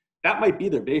 that might be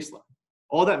their baseline.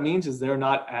 All that means is they're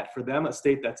not at, for them, a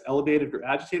state that's elevated or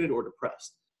agitated or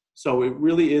depressed. So it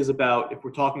really is about, if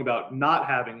we're talking about not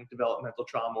having developmental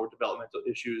trauma or developmental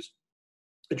issues,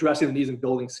 addressing the needs and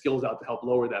building skills out to help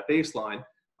lower that baseline.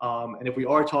 And if we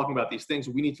are talking about these things,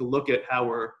 we need to look at how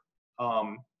we're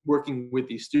working with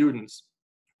these students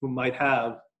who might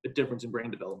have a difference in brain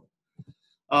development.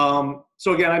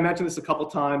 So again, I mentioned this a couple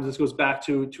times. This goes back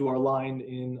to our line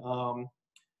in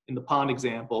the pond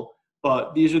example.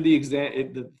 But these are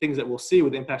the things that we'll see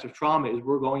with impacts of trauma is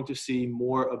we're going to see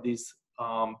more of these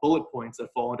bullet points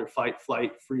that fall under fight,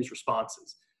 flight, freeze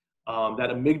responses. That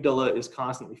amygdala is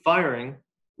constantly firing,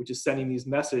 which is sending these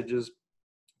messages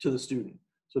to the student.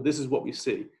 So this is what we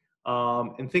see.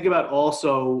 And think about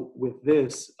also with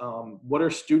this, what are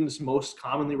students most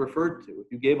commonly referred to?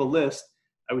 If you gave a list,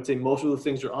 I would say most of the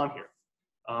things are on here.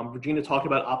 Regina talked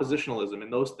about oppositionalism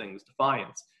and those things,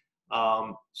 defiance.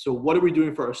 So what are we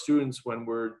doing for our students when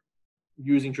we're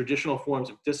using traditional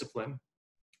forms of discipline,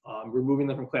 removing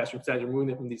them from classroom settings, removing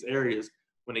them from these areas,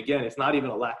 when again, it's not even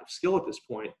a lack of skill at this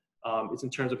point, it's in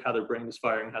terms of how their brain is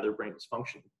firing, how their brain is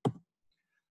functioning.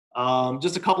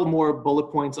 Just a couple more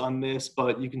bullet points on this,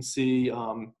 but you can see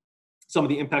some of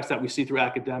the impacts that we see through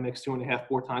academics: 2.5,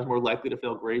 4 times more likely to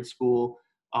fail grade school.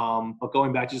 But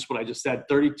going back to just what I just said,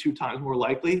 32 times more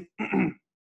likely to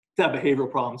have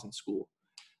behavioral problems in school.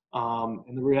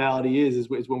 And the reality is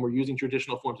when we're using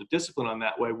traditional forms of discipline on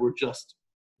that way, we're just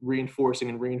reinforcing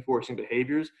and reinforcing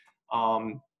behaviors.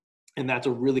 And that's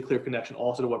a really clear connection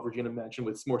also to what Virginia mentioned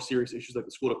with more serious issues like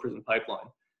the school to prison pipeline.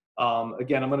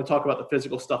 Again, I'm going to talk about the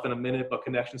physical stuff in a minute, but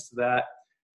connections to that.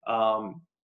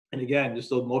 And again, just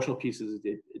the emotional pieces,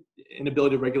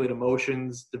 inability to regulate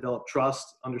emotions, develop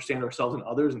trust, understand ourselves and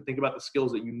others, and think about the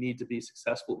skills that you need to be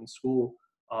successful in school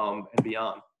and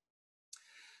beyond.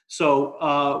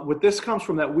 So what this comes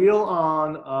from, that wheel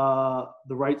on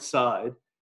the right side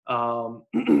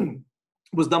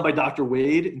was done by Dr.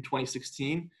 Wade in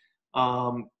 2016.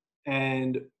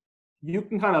 And you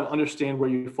can kind of understand where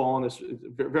you fall in this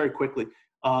very quickly.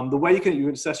 The way you can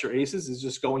assess your ACEs is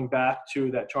just going back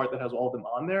to that chart that has all of them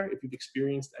on there. If you've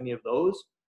experienced any of those,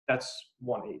 that's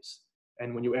one ACE.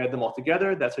 And when you add them all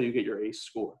together, that's how you get your ACE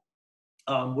score.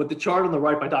 What the chart on the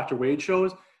right by Dr. Wade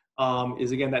shows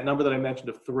is, again, that number that I mentioned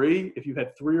of 3. If you've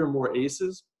had 3 or more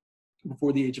ACEs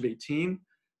before the age of 18,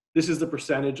 this is the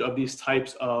percentage of these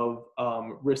types of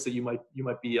risks that you might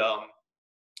be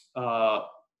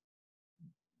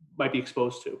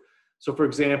exposed to. So for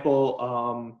example,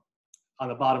 on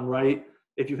the bottom right,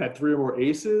 if you had 3 or more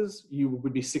ACEs, you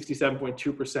would be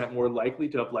 67.2% more likely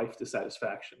to have life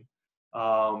dissatisfaction,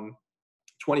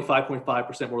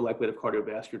 25.5% more likely to have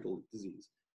cardiovascular disease.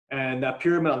 And that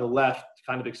pyramid on the left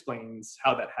kind of explains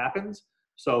how that happens.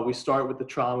 So we start with the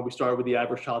trauma, we start with the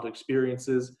adverse childhood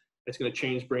experiences. It's going to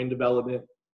change brain development.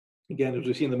 Again, as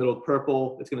we see in the middle of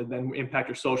purple, it's going to then impact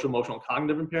your social, emotional, and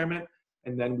cognitive impairment.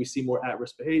 And then we see more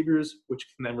at-risk behaviors, which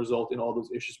can then result in all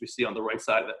those issues we see on the right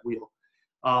side of that wheel.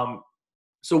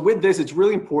 So with this, it's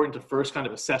really important to first kind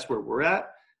of assess where we're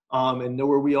at and know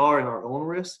where we are in our own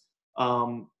risks.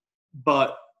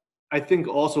 But I think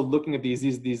also looking at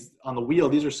these on the wheel,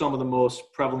 these are some of the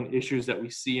most prevalent issues that we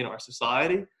see in our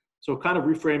society. So kind of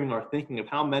reframing our thinking of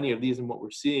how many of these and what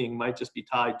we're seeing might just be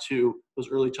tied to those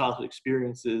early childhood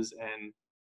experiences and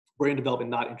brain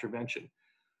development, not intervention.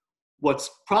 What's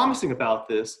promising about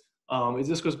this is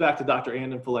this goes back to Dr.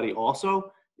 Andon Folletti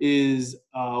also, is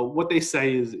what they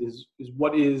say is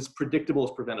what is predictable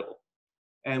is preventable.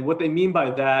 And what they mean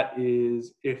by that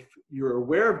is if you're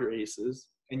aware of your ACEs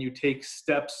and you take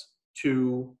steps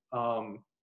to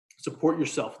support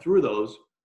yourself through those,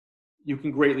 you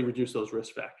can greatly reduce those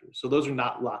risk factors. So those are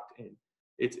not locked in.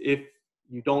 It's if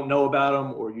you don't know about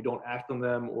them or you don't act on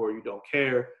them or you don't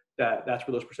care, that's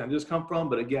where those percentages come from.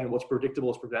 But again, what's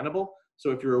predictable is preventable. So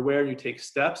if you're aware and you take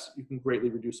steps, you can greatly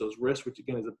reduce those risks, which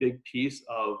again is a big piece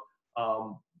of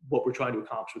what we're trying to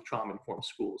accomplish with trauma-informed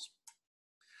schools.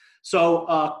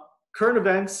 So current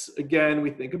events, again,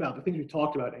 we think about the things we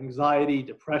talked about: anxiety,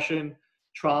 depression,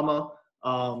 trauma.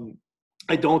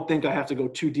 I don't think I have to go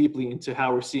too deeply into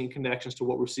how we're seeing connections to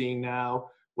what we're seeing now,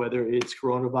 whether it's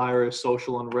coronavirus,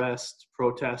 social unrest,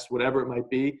 protests, whatever it might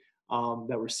be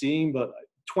that we're seeing. But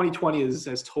 2020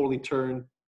 has totally turned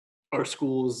our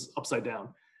schools upside down.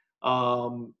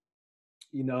 Through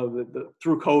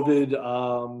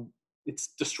COVID, it's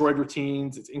destroyed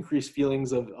routines. It's increased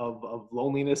feelings of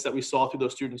loneliness that we saw through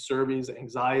those student surveys,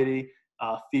 anxiety,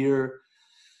 fear.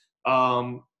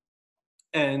 And,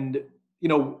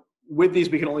 with these,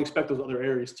 we can only expect those other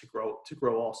areas to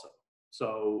grow also.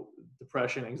 So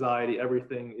depression, anxiety,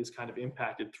 everything is kind of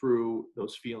impacted through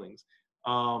those feelings.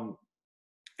 And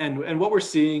what we're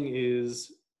seeing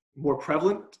is more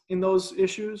prevalent in those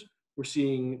issues. We're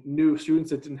seeing new students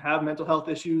that didn't have mental health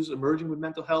issues emerging with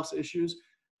mental health issues.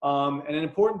 And an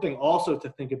important thing also to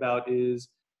think about is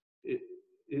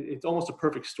it's almost a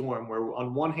perfect storm where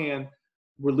on one hand,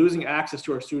 we're losing access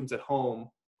to our students at home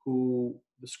who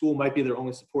the school might be their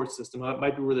only support system. It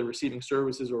might be where they're receiving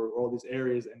services or all these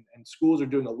areas. And schools are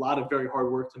doing a lot of very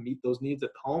hard work to meet those needs at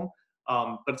home.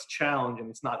 But it's a challenge and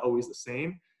it's not always the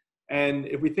same. And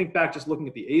if we think back, just looking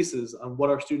at the ACEs on what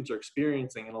our students are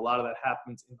experiencing, and a lot of that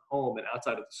happens in home and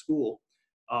outside of the school,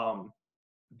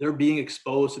 they're being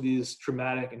exposed to these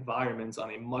traumatic environments on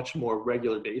a much more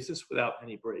regular basis without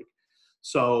any break.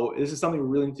 So this is something we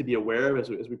really need to be aware of as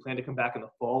we plan to come back in the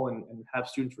fall and have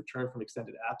students return from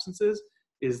extended absences,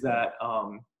 is that,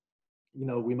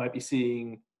 we might be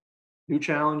seeing new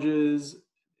challenges,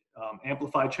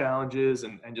 amplified challenges,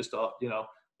 and just, a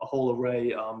whole array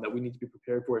that we need to be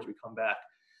prepared for as we come back.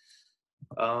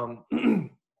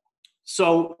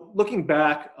 So looking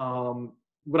back,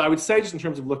 what I would say just in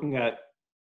terms of looking at,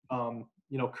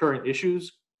 current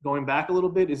issues, going back a little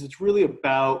bit, is it's really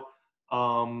about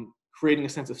creating a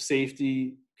sense of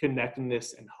safety,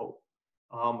 connectedness, and hope.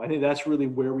 I think that's really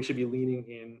where we should be leaning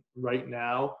in right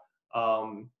now,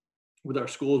 with our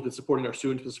schools, with supporting our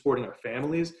students, with supporting our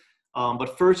families.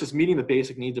 But first, is meeting the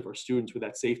basic needs of our students with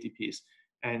that safety piece.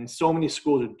 And so many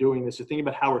schools are doing this. So think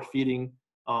about how we're feeding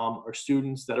our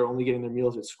students that are only getting their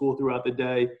meals at school throughout the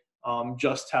day,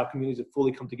 just how communities have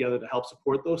fully come together to help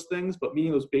support those things, but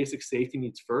meeting those basic safety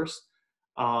needs first.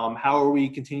 How are we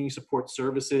continuing to support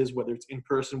services, whether it's in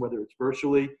person, whether it's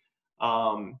virtually?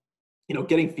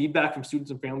 Getting feedback from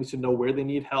students and families to know where they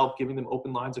need help, giving them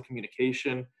open lines of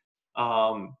communication,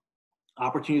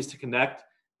 opportunities to connect,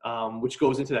 which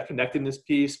goes into that connectedness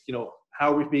piece.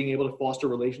 How are we being able to foster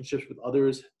relationships with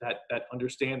others that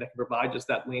understand, that can provide just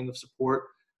that lane of support?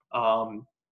 How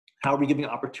are we giving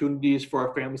opportunities for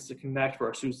our families to connect, for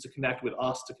our students to connect with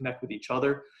us, to connect with each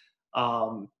other?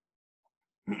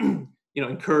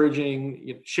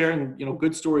 Encouraging, sharing,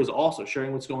 good stories, also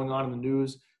sharing what's going on in the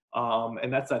news.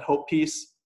 And that's that hope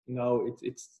piece. We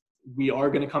are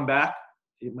going to come back.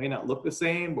 It may not look the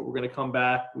same, but we're going to come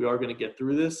back. We are going to get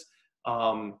through this.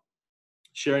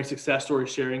 Sharing success stories,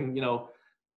 sharing,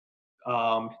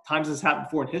 times this happened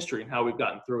before in history and how we've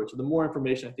gotten through it. So the more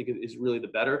information, I think, is really the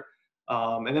better.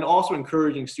 And then also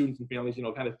encouraging students and families,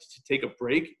 kind of to take a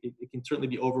break. It can certainly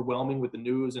be overwhelming with the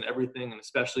news and everything, and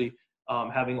especially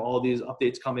having all these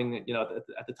updates coming,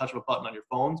 at the touch of a button on your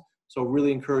phones. So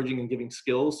really encouraging and giving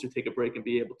skills to take a break and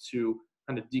be able to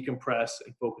kind of decompress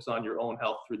and focus on your own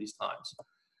health through these times.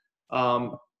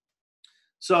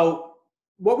 So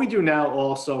what we do now,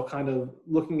 also kind of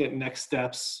looking at next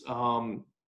steps and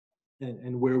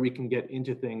where we can get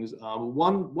into things.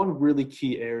 One really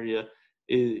key area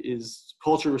is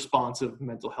culture responsive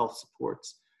mental health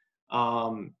supports.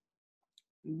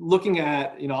 Looking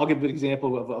at, I'll give an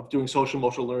example of doing social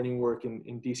emotional learning work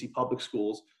in DC public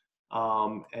schools.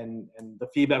 And the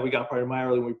feedback we got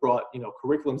primarily when we brought,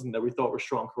 curriculums in that we thought were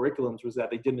strong curriculums was that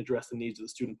they didn't address the needs of the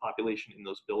student population in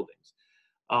those buildings.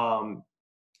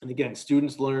 And again,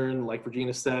 students learn, like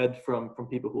Regina said, from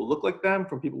people who look like them,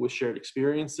 from people with shared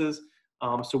experiences.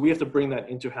 So we have to bring that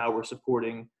into how we're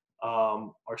supporting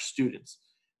our students.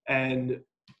 And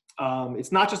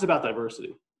it's not just about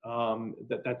diversity.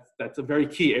 That's a very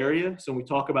key area. So when we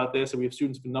talk about this, and we have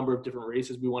students of a number of different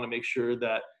races, we want to make sure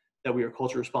that we are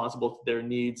culture responsible to their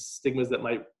needs, stigmas that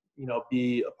might,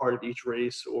 be a part of each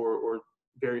race or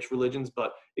various religions,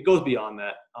 but it goes beyond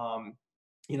that.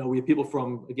 We have people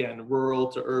from, again, rural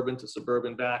to urban to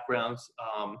suburban backgrounds,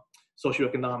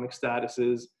 socioeconomic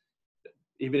statuses.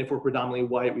 Even if we're predominantly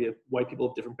white, we have white people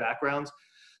of different backgrounds.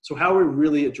 So how are we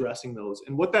really addressing those?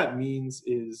 And what that means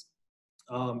is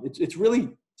it's really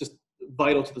just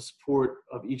vital to the support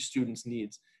of each student's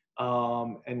needs.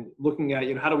 And looking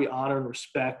at, how do we honor and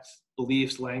respect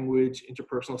beliefs, language,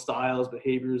 interpersonal styles,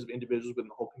 behaviors of individuals within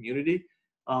the whole community.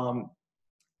 And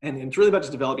it's really about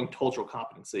just developing cultural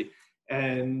competency.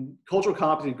 And cultural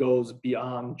competency goes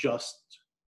beyond just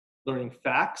learning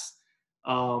facts.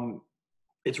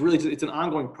 It's an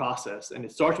ongoing process, and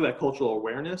it starts with that cultural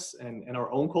awareness and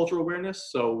our own cultural awareness.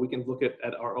 So we can look at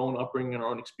our own upbringing and our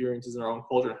own experiences and our own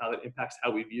culture and how that impacts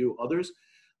how we view others.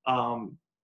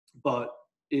 But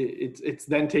it's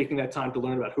then taking that time to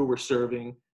learn about who we're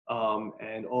serving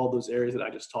and all those areas that I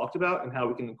just talked about and how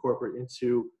we can incorporate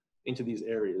into these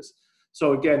areas.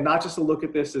 So again, not just to look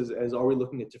at this as are we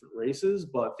looking at different races,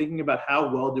 but thinking about how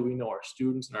well do we know our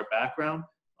students and our background,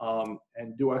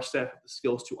 and do our staff have the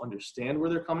skills to understand where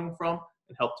they're coming from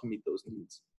and help to meet those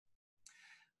needs.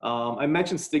 I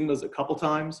mentioned stigmas a couple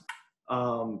times,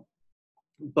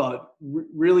 but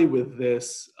really with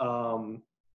this,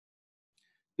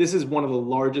 this is one of the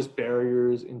largest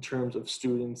barriers in terms of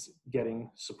students getting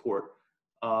support.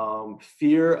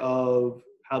 Fear of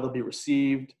how they'll be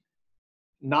received,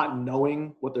 not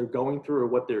knowing what they're going through or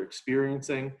what they're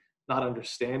experiencing, not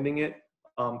understanding it,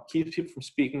 keeps people from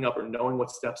speaking up or knowing what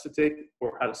steps to take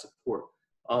or how to support.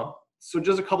 So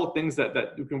just a couple of things that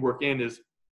you can work in is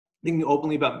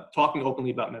talking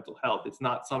openly about mental health. It's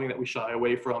not something that we shy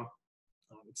away from.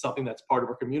 It's something that's part of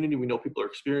our community. We know people are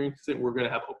experiencing it. We're going to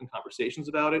have open conversations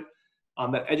about it.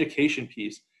 That education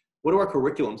piece, what do our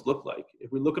curriculums look like?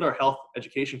 If we look at our health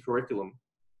education curriculum,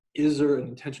 is there an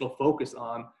intentional focus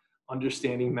on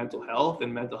understanding mental health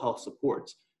and mental health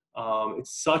supports? I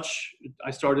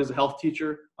started as a health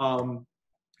teacher.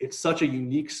 It's such a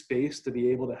unique space to be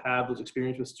able to have those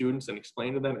experiences with students and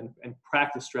explain to them and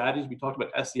practice strategies. We talked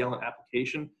about SEL and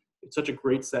application. It's such a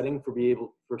great setting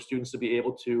for students to be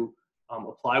able to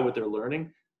apply what they're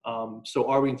learning. So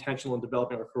are we intentional in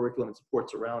developing our curriculum and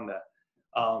supports around that?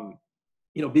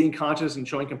 Being conscious and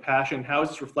showing compassion, how is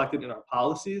this reflected in our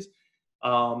policies?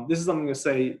 This is something I'm going to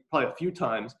say probably a few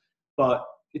times, but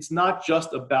it's not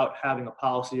just about having a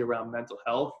policy around mental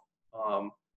health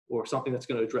or something that's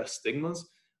going to address stigmas.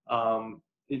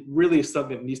 It really is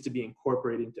something that needs to be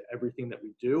incorporated into everything that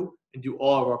we do, and do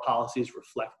all of our policies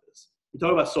reflect this. We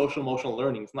talk about social emotional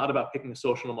learning. It's not about picking a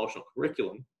social emotional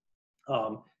curriculum.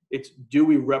 It's, do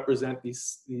we represent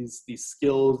these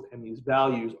skills and these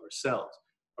values ourselves?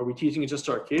 Are we teaching it just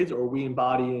to our kids, or are we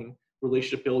embodying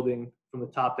relationship building from the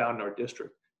top down in our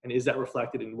district? And is that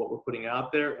reflected in what we're putting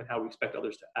out there and how we expect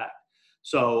others to act?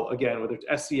 So again, whether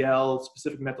it's SEL,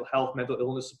 specific mental health, mental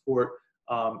illness support,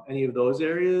 any of those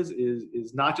areas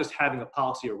is not just having a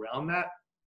policy around that,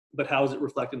 but how is it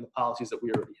reflected in the policies that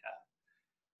we already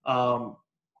have?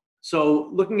 So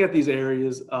looking at these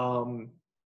areas,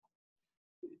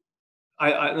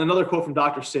 another quote from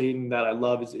Dr. Saden that I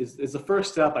love is the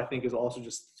first step, I think, is also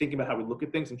just thinking about how we look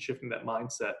at things and shifting that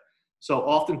mindset. So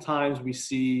oftentimes we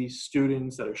see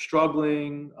students that are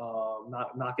struggling,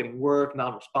 not getting work,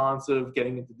 non-responsive,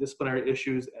 getting into disciplinary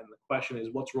issues, and the question is,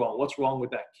 what's wrong? What's wrong with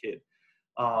that kid?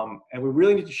 And we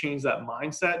really need to change that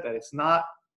mindset, that it's not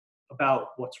about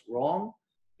what's wrong,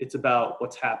 it's about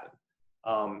what's happened.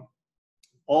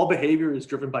 All behavior is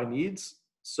driven by needs.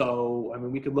 So, I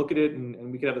mean, we could look at it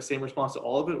and we could have the same response to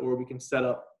all of it, or we can set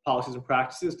up policies and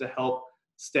practices to help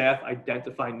staff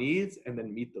identify needs and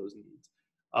then meet those needs.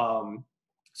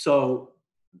 So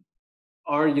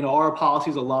our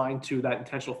policies align to that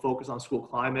intentional focus on school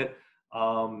climate.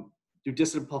 Do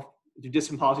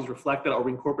discipline policies reflect that? Are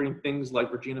we incorporating things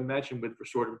like Regina mentioned with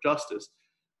restorative justice?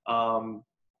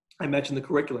 I mentioned the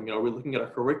curriculum. Are we looking at our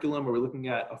curriculum? Are we looking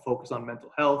at a focus on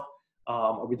mental health?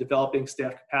 Are we developing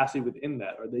staff capacity within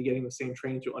that? Are they getting the same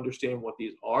training to understand what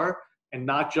these are, and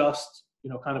not just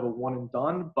kind of a one and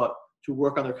done, but to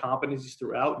work on their competencies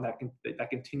throughout, and that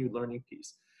continued learning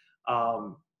piece.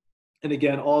 And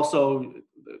again, also,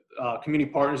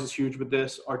 community partners is huge with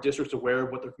this. Our district's aware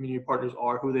of what their community partners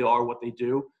are, who they are, what they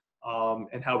do,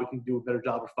 and how we can do a better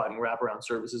job of providing wraparound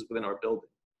services within our building.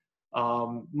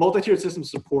 Multi-tiered system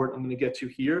support, I'm going to get to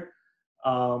here.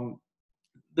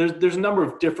 There's a number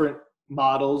of different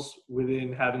models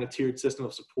within having a tiered system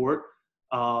of support.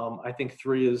 I think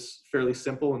 3 is fairly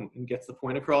simple and gets the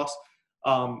point across.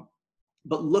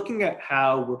 But looking at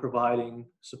how we're providing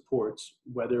supports,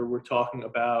 whether we're talking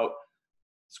about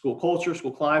school culture,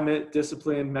 school climate,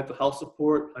 discipline, mental health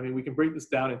support, I mean, we can break this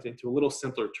down into a little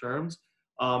simpler terms.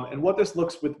 And what this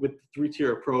looks with the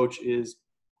 3-tier approach is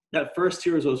that first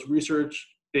tier is those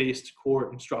research-based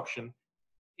core instruction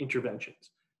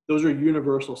interventions. Those are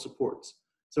universal supports.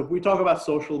 So if we talk about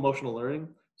social emotional learning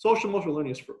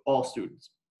is for all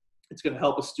students. It's going to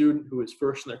help a student who is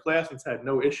first in their class and has had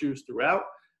no issues throughout.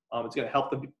 It's going to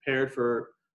help them be prepared for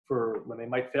when they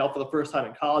might fail for the first time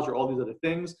in college or all these other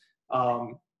things.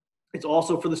 It's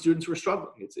also for the students who are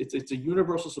struggling. It's a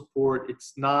universal support.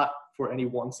 It's not for any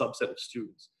one subset of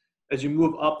students. As you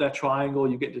move up that triangle,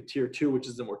 you get to tier 2, which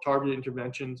is the more targeted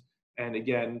interventions. And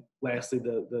again, lastly,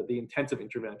 the intensive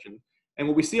intervention. And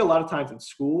what we see a lot of times in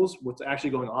schools, what's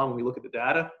actually going on when we look at the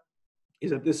data,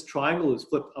 is that this triangle is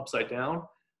flipped upside down,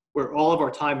 where all of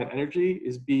our time and energy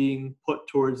is being put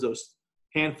towards those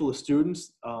handful of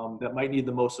students that might need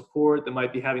the most support, that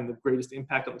might be having the greatest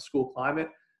impact on the school climate.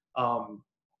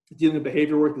 Dealing with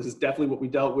behavior work, this is definitely what we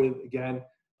dealt with. Again,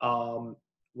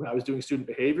 when I was doing student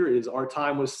behavior, is our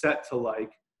time was set to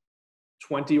like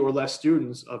 20 or less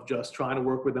students of just trying to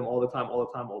work with them all the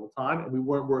time, and we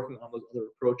weren't working on those other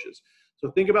approaches. So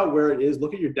think about where it is,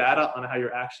 look at your data on how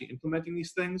you're actually implementing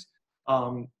these things.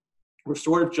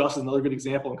 Restorative justice is another good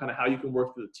example on kind of how you can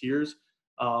work through the tiers.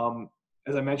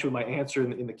 As I mentioned with my answer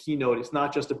in the keynote, it's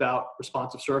not just about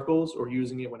responsive circles or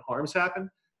using it when harms happen.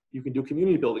 You can do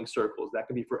community building circles. That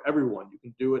can be for everyone. You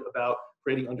can do it about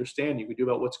creating understanding. You can do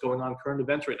about what's going on, current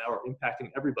events right now are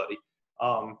impacting everybody.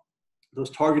 Those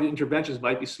targeted interventions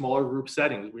might be smaller group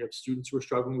settings. We have students who are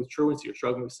struggling with truancy or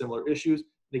struggling with similar issues.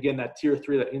 And again, that tier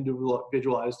 3, that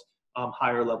individualized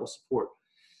higher level support.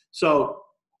 So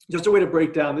just a way to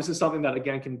break down, this is something that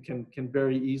again can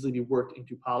very easily be worked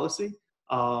into policy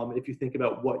if you think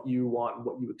about what you want and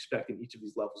what you expect in each of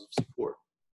these levels of support.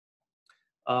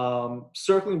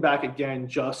 Circling back again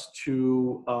just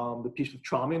to the piece with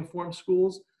trauma-informed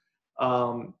schools,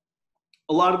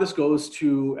 a lot of this goes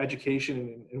to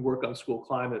education and work on school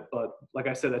climate, but like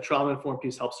I said, that trauma-informed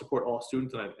piece helps support all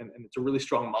students, and it's a really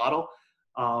strong model.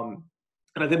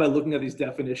 And I think by looking at these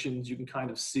definitions, you can kind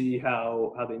of see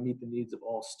how they meet the needs of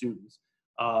all students.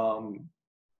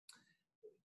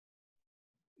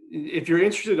 If you're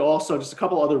interested also, just a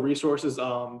couple other resources,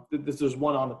 there's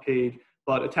one on the page,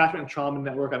 but Attachment and Trauma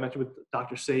Network, I mentioned with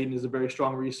Dr. Saden, is a very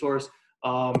strong resource.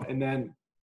 And then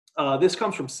this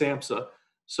comes from SAMHSA.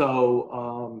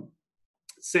 So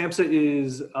SAMHSA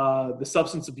is the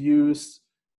substance abuse,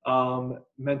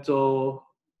 mental,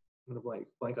 I'm going to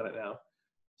blank on it now.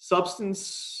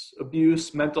 Substance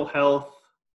abuse, mental health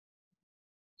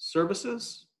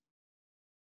services.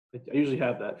 I usually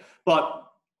have that. But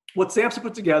what SAMHSA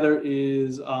put together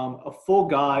is a full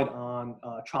guide on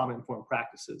trauma-informed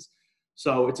practices.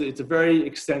 So it's a very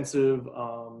extensive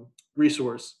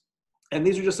resource. And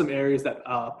these are just some areas that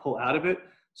pull out of it.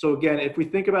 So again, if we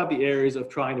think about the areas of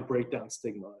trying to break down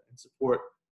stigma and support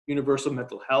universal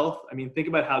mental health, I mean, think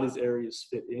about how these areas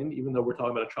fit in, even though we're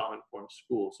talking about a trauma-informed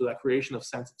school. So that creation of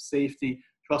sense of safety,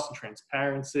 trust and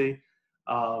transparency,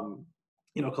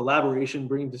 collaboration,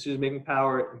 bringing decision-making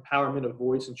power, empowerment of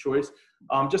voice and choice,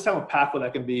 just how impactful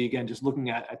that can be, again, just looking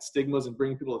at stigmas and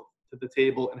bringing people to the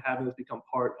table and having this become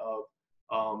part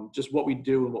of just what we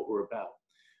do and what we're about.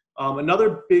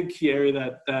 Another big key area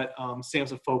that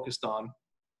SAMHSA focused on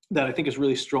that I think is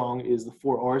really strong is the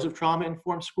 4 R's of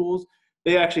trauma-informed schools.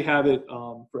 They actually have it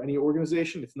for any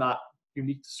organization. It's not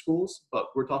unique to schools, but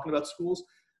we're talking about schools.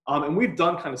 And we've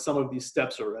done kind of some of these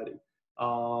steps already.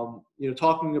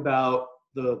 Talking about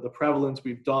the prevalence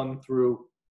we've done through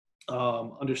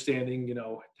understanding,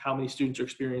 how many students are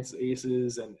experiencing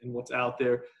ACEs and what's out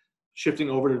there, shifting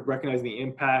over to recognizing the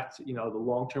impact, the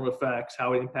long-term effects,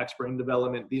 how it impacts brain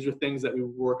development. These are things that we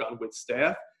work on with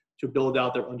staff to build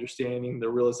out their understanding,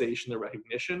 their realization, their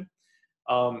recognition.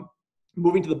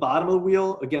 Moving to the bottom of the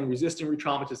wheel, again, resisting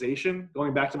re-traumatization,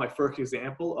 going back to my first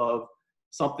example of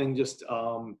something just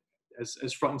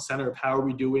as front and center of how are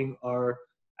we doing our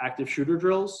active shooter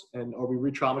drills and are we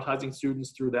re-traumatizing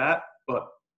students through that? But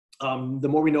the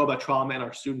more we know about trauma and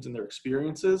our students and their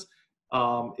experiences,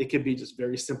 it could be just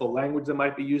very simple language that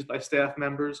might be used by staff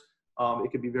members.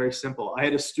 It could be very simple. I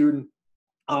had a student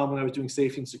when I was doing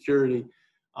safety and security,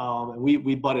 and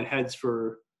we butted heads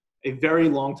for a very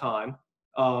long time.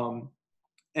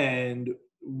 And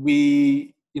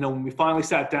we, when we finally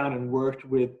sat down and worked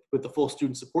with the full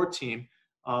student support team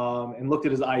and looked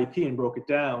at his IEP and broke it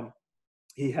down,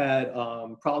 he had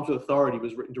problems with authority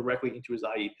was written directly into his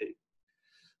IEP.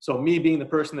 So me being the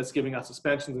person that's giving out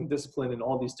suspensions and discipline and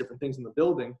all these different things in the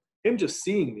building, him just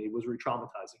seeing me was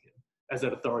re-traumatizing him as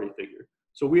that authority figure.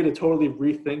 So we had to totally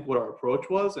rethink what our approach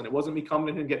was. And it wasn't me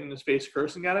coming in and getting in his face,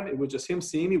 cursing at him. It was just him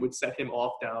seeing me would set him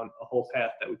off down a whole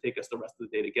path that would take us the rest of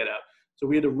the day to get out. So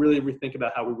we had to really rethink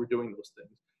about how we were doing those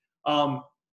things.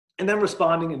 And then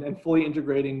responding and fully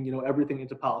integrating, everything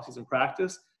into policies and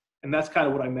practice. And that's kind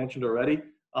of what I mentioned already.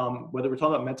 Whether we're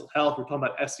talking about mental health, we're talking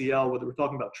about SEL, whether we're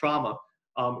talking about trauma,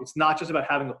 it's not just about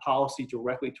having a policy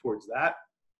directly towards that.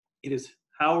 It is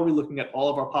how are we looking at all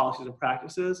of our policies and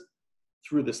practices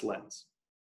through this lens.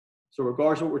 So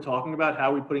regardless of what we're talking about,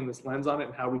 how are we putting this lens on it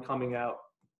and how are we coming out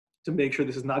to make sure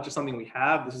this is not just something we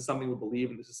have, this is something we believe,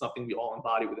 and this is something we all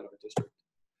embody within our district.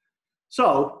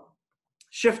 So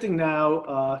shifting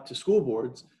now to school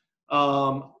boards,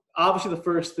 obviously the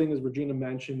first thing, as Regina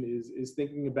mentioned, is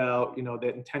thinking about,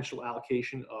 that intentional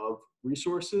allocation of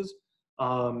resources.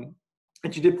 And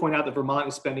she did point out that Vermont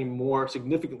is spending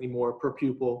significantly more per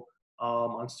pupil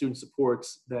on student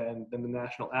supports than the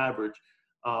national average.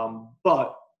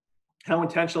 But how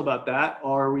intentional about that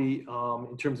are we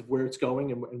in terms of where it's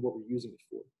going and what we're using it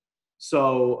for?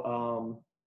 So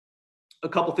a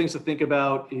couple things to think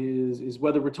about is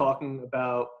whether we're talking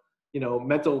about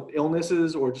mental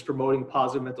illnesses or just promoting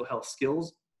positive mental health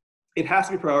skills. It has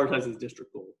to be prioritized as a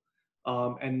district goal.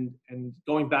 And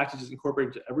going back to just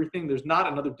incorporating to everything, there's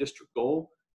not another district goal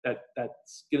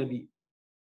that's going to be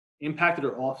impacted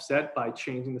or offset by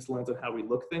changing this lens on how we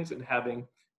look things and having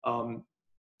an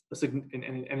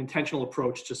intentional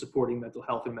approach to supporting mental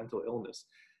health and mental illness.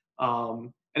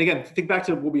 And again, think back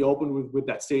to what we opened with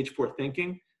that stage 4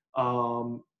 thinking.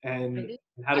 And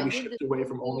how do we shift away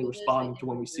from only responding to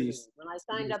when we see. When I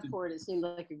signed up for it, it seemed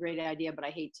like a great idea, but I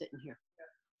hate sitting here.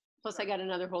 Plus, I got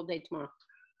another whole day tomorrow.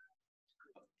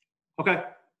 Okay,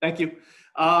 thank you.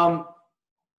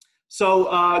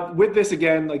 So with this,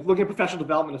 again, like looking at professional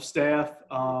development of staff,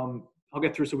 I'll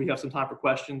get through so we have some time for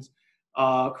questions.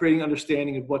 Creating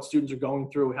understanding of what students are going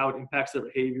through, how it impacts their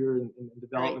behavior and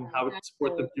development, how it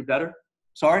support them to do better.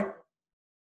 Sorry?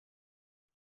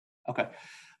 Okay.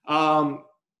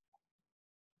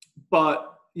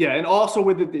 But yeah, and also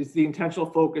with it is the intentional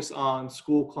focus on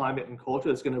school climate and culture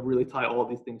that's going to really tie all of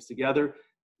these things together.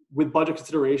 With budget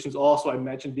considerations, also I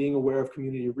mentioned being aware of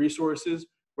community resources,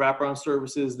 wraparound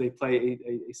services. They play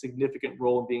a significant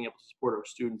role in being able to support our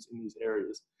students in these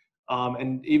areas.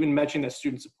 And even mentioning that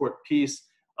student support piece,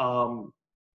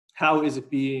 how is it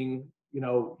being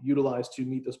utilize to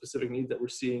meet those specific needs that we're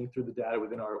seeing through the data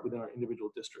within our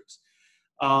individual districts.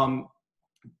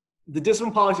 The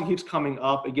discipline policy keeps coming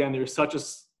up. Again, there's such a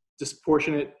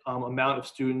disproportionate amount of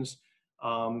students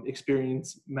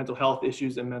experience mental health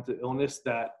issues and mental illness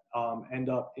that end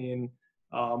up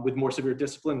with more severe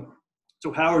discipline.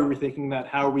 So how are we rethinking that?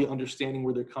 How are we understanding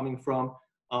where they're coming from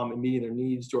and meeting their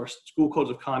needs? Do our school codes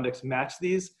of conduct match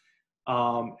these?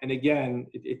 And again,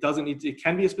 it doesn't need to, it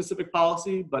can be a specific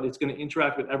policy, but it's going to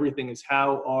interact with everything. Is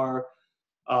how are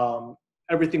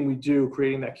everything we do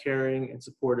creating that caring and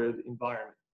supportive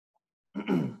environment.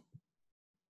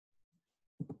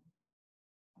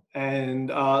 And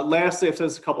lastly, I've said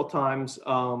this a couple of times,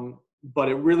 but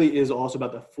it really is also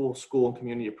about the full school and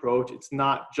community approach. It's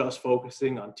not just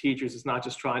focusing on teachers. It's not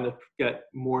just trying to get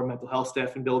more mental health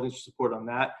staff in buildings to support on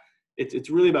that. It's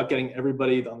really about getting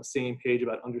everybody on the same page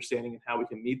about understanding and how we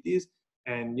can meet these,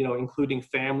 and including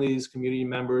families, community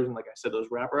members, and like I said, those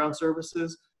wraparound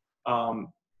services.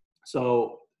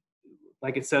 So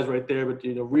like it says right there, but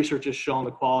research has shown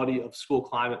the quality of school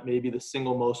climate may be the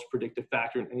single most predictive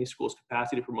factor in any school's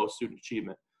capacity to promote student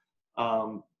achievement.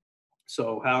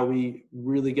 So how are we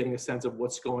really getting a sense of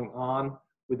what's going on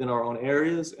within our own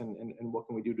areas, and what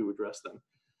can we do to address them?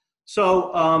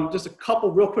 So just a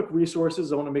couple real quick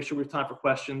resources. I want to make sure we have time for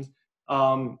questions.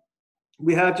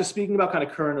 We had, just speaking about kind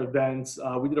of current events,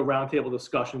 we did a roundtable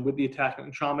discussion with the Attachment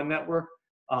and Trauma Network,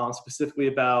 specifically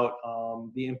about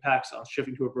the impacts on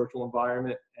shifting to a virtual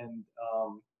environment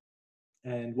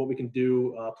and what we can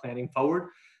do planning forward.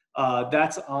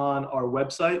 That's on our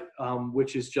website,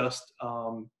 which is just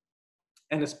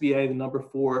NSBA, the number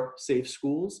 4 Safe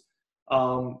Schools.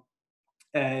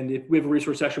 And we have a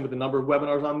resource section with a number of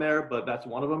webinars on there, but that's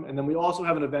one of them. And then we also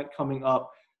have an event coming up,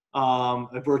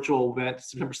 a virtual event,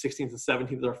 September 16th and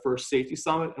 17th is our first safety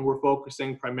summit. And we're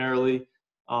focusing primarily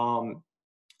on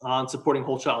supporting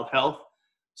whole child health.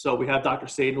 So we have Dr.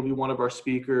 Saden will be one of our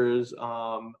speakers,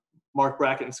 Mark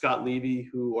Brackett and Scott Levy,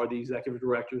 who are the executive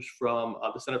directors from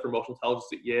the Center for Emotional Intelligence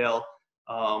at Yale,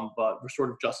 but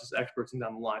restorative justice experts and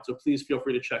down the line. So please feel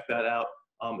free to check that out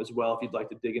as well if you'd like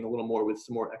to dig in a little more with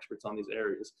some more experts on these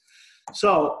areas.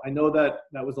 So I know that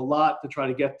was a lot to try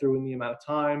to get through in the amount of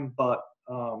time, but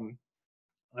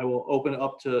I will open it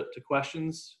up to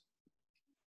questions.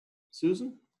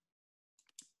 Susan?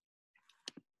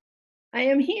 I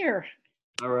am here.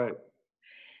 All right.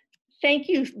 Thank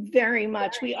you very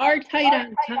much. We are tight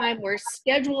on time. We're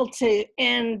scheduled to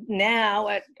end now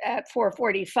at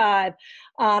 4:45.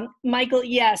 Michael,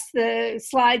 yes, the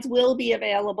slides will be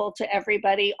available to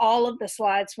everybody, all of the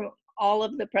slides from all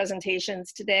of the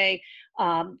presentations today.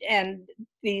 And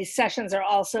these sessions are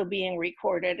also being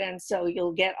recorded, and so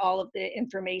you'll get all of the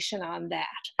information on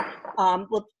that.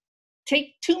 We'll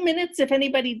take 2 minutes. If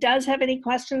anybody does have any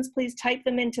questions, please type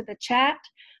them into the chat.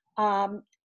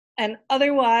 And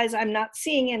otherwise, I'm not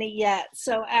seeing any yet.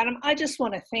 So Adam, I just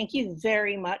want to thank you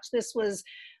very much. This was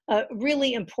a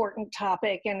really important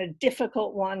topic and a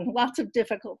difficult one. Lots of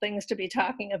difficult things to be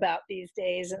talking about these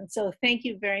days. And so thank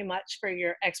you very much for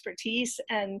your expertise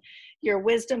and your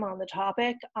wisdom on the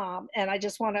topic. And I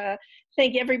just want to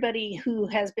thank everybody who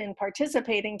has been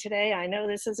participating today. I know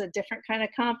this is a different kind of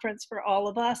conference for all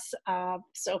of us.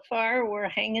 So far, we're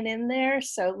hanging in there.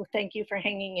 So thank you for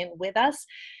hanging in with us.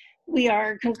 We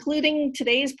are concluding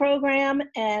today's program,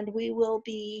 and we will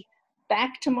be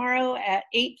back tomorrow at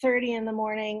 8:30 in the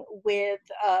morning with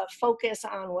a focus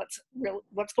on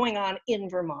what's going on in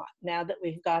Vermont now that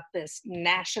we've got this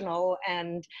national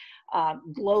and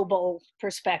global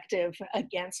perspective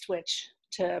against which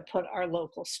to put our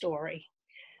local story.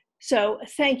 So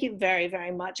thank you very,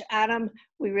 very much, Adam.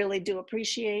 We really do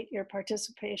appreciate your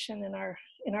participation in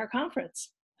our conference.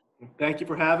 Thank you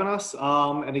for having us.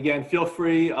 And again, feel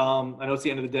free, I know it's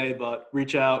the end of the day, but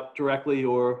reach out directly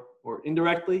or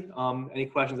indirectly. Any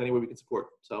questions, any way we can support.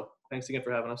 So thanks again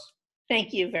for having us.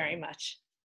 Thank you very much.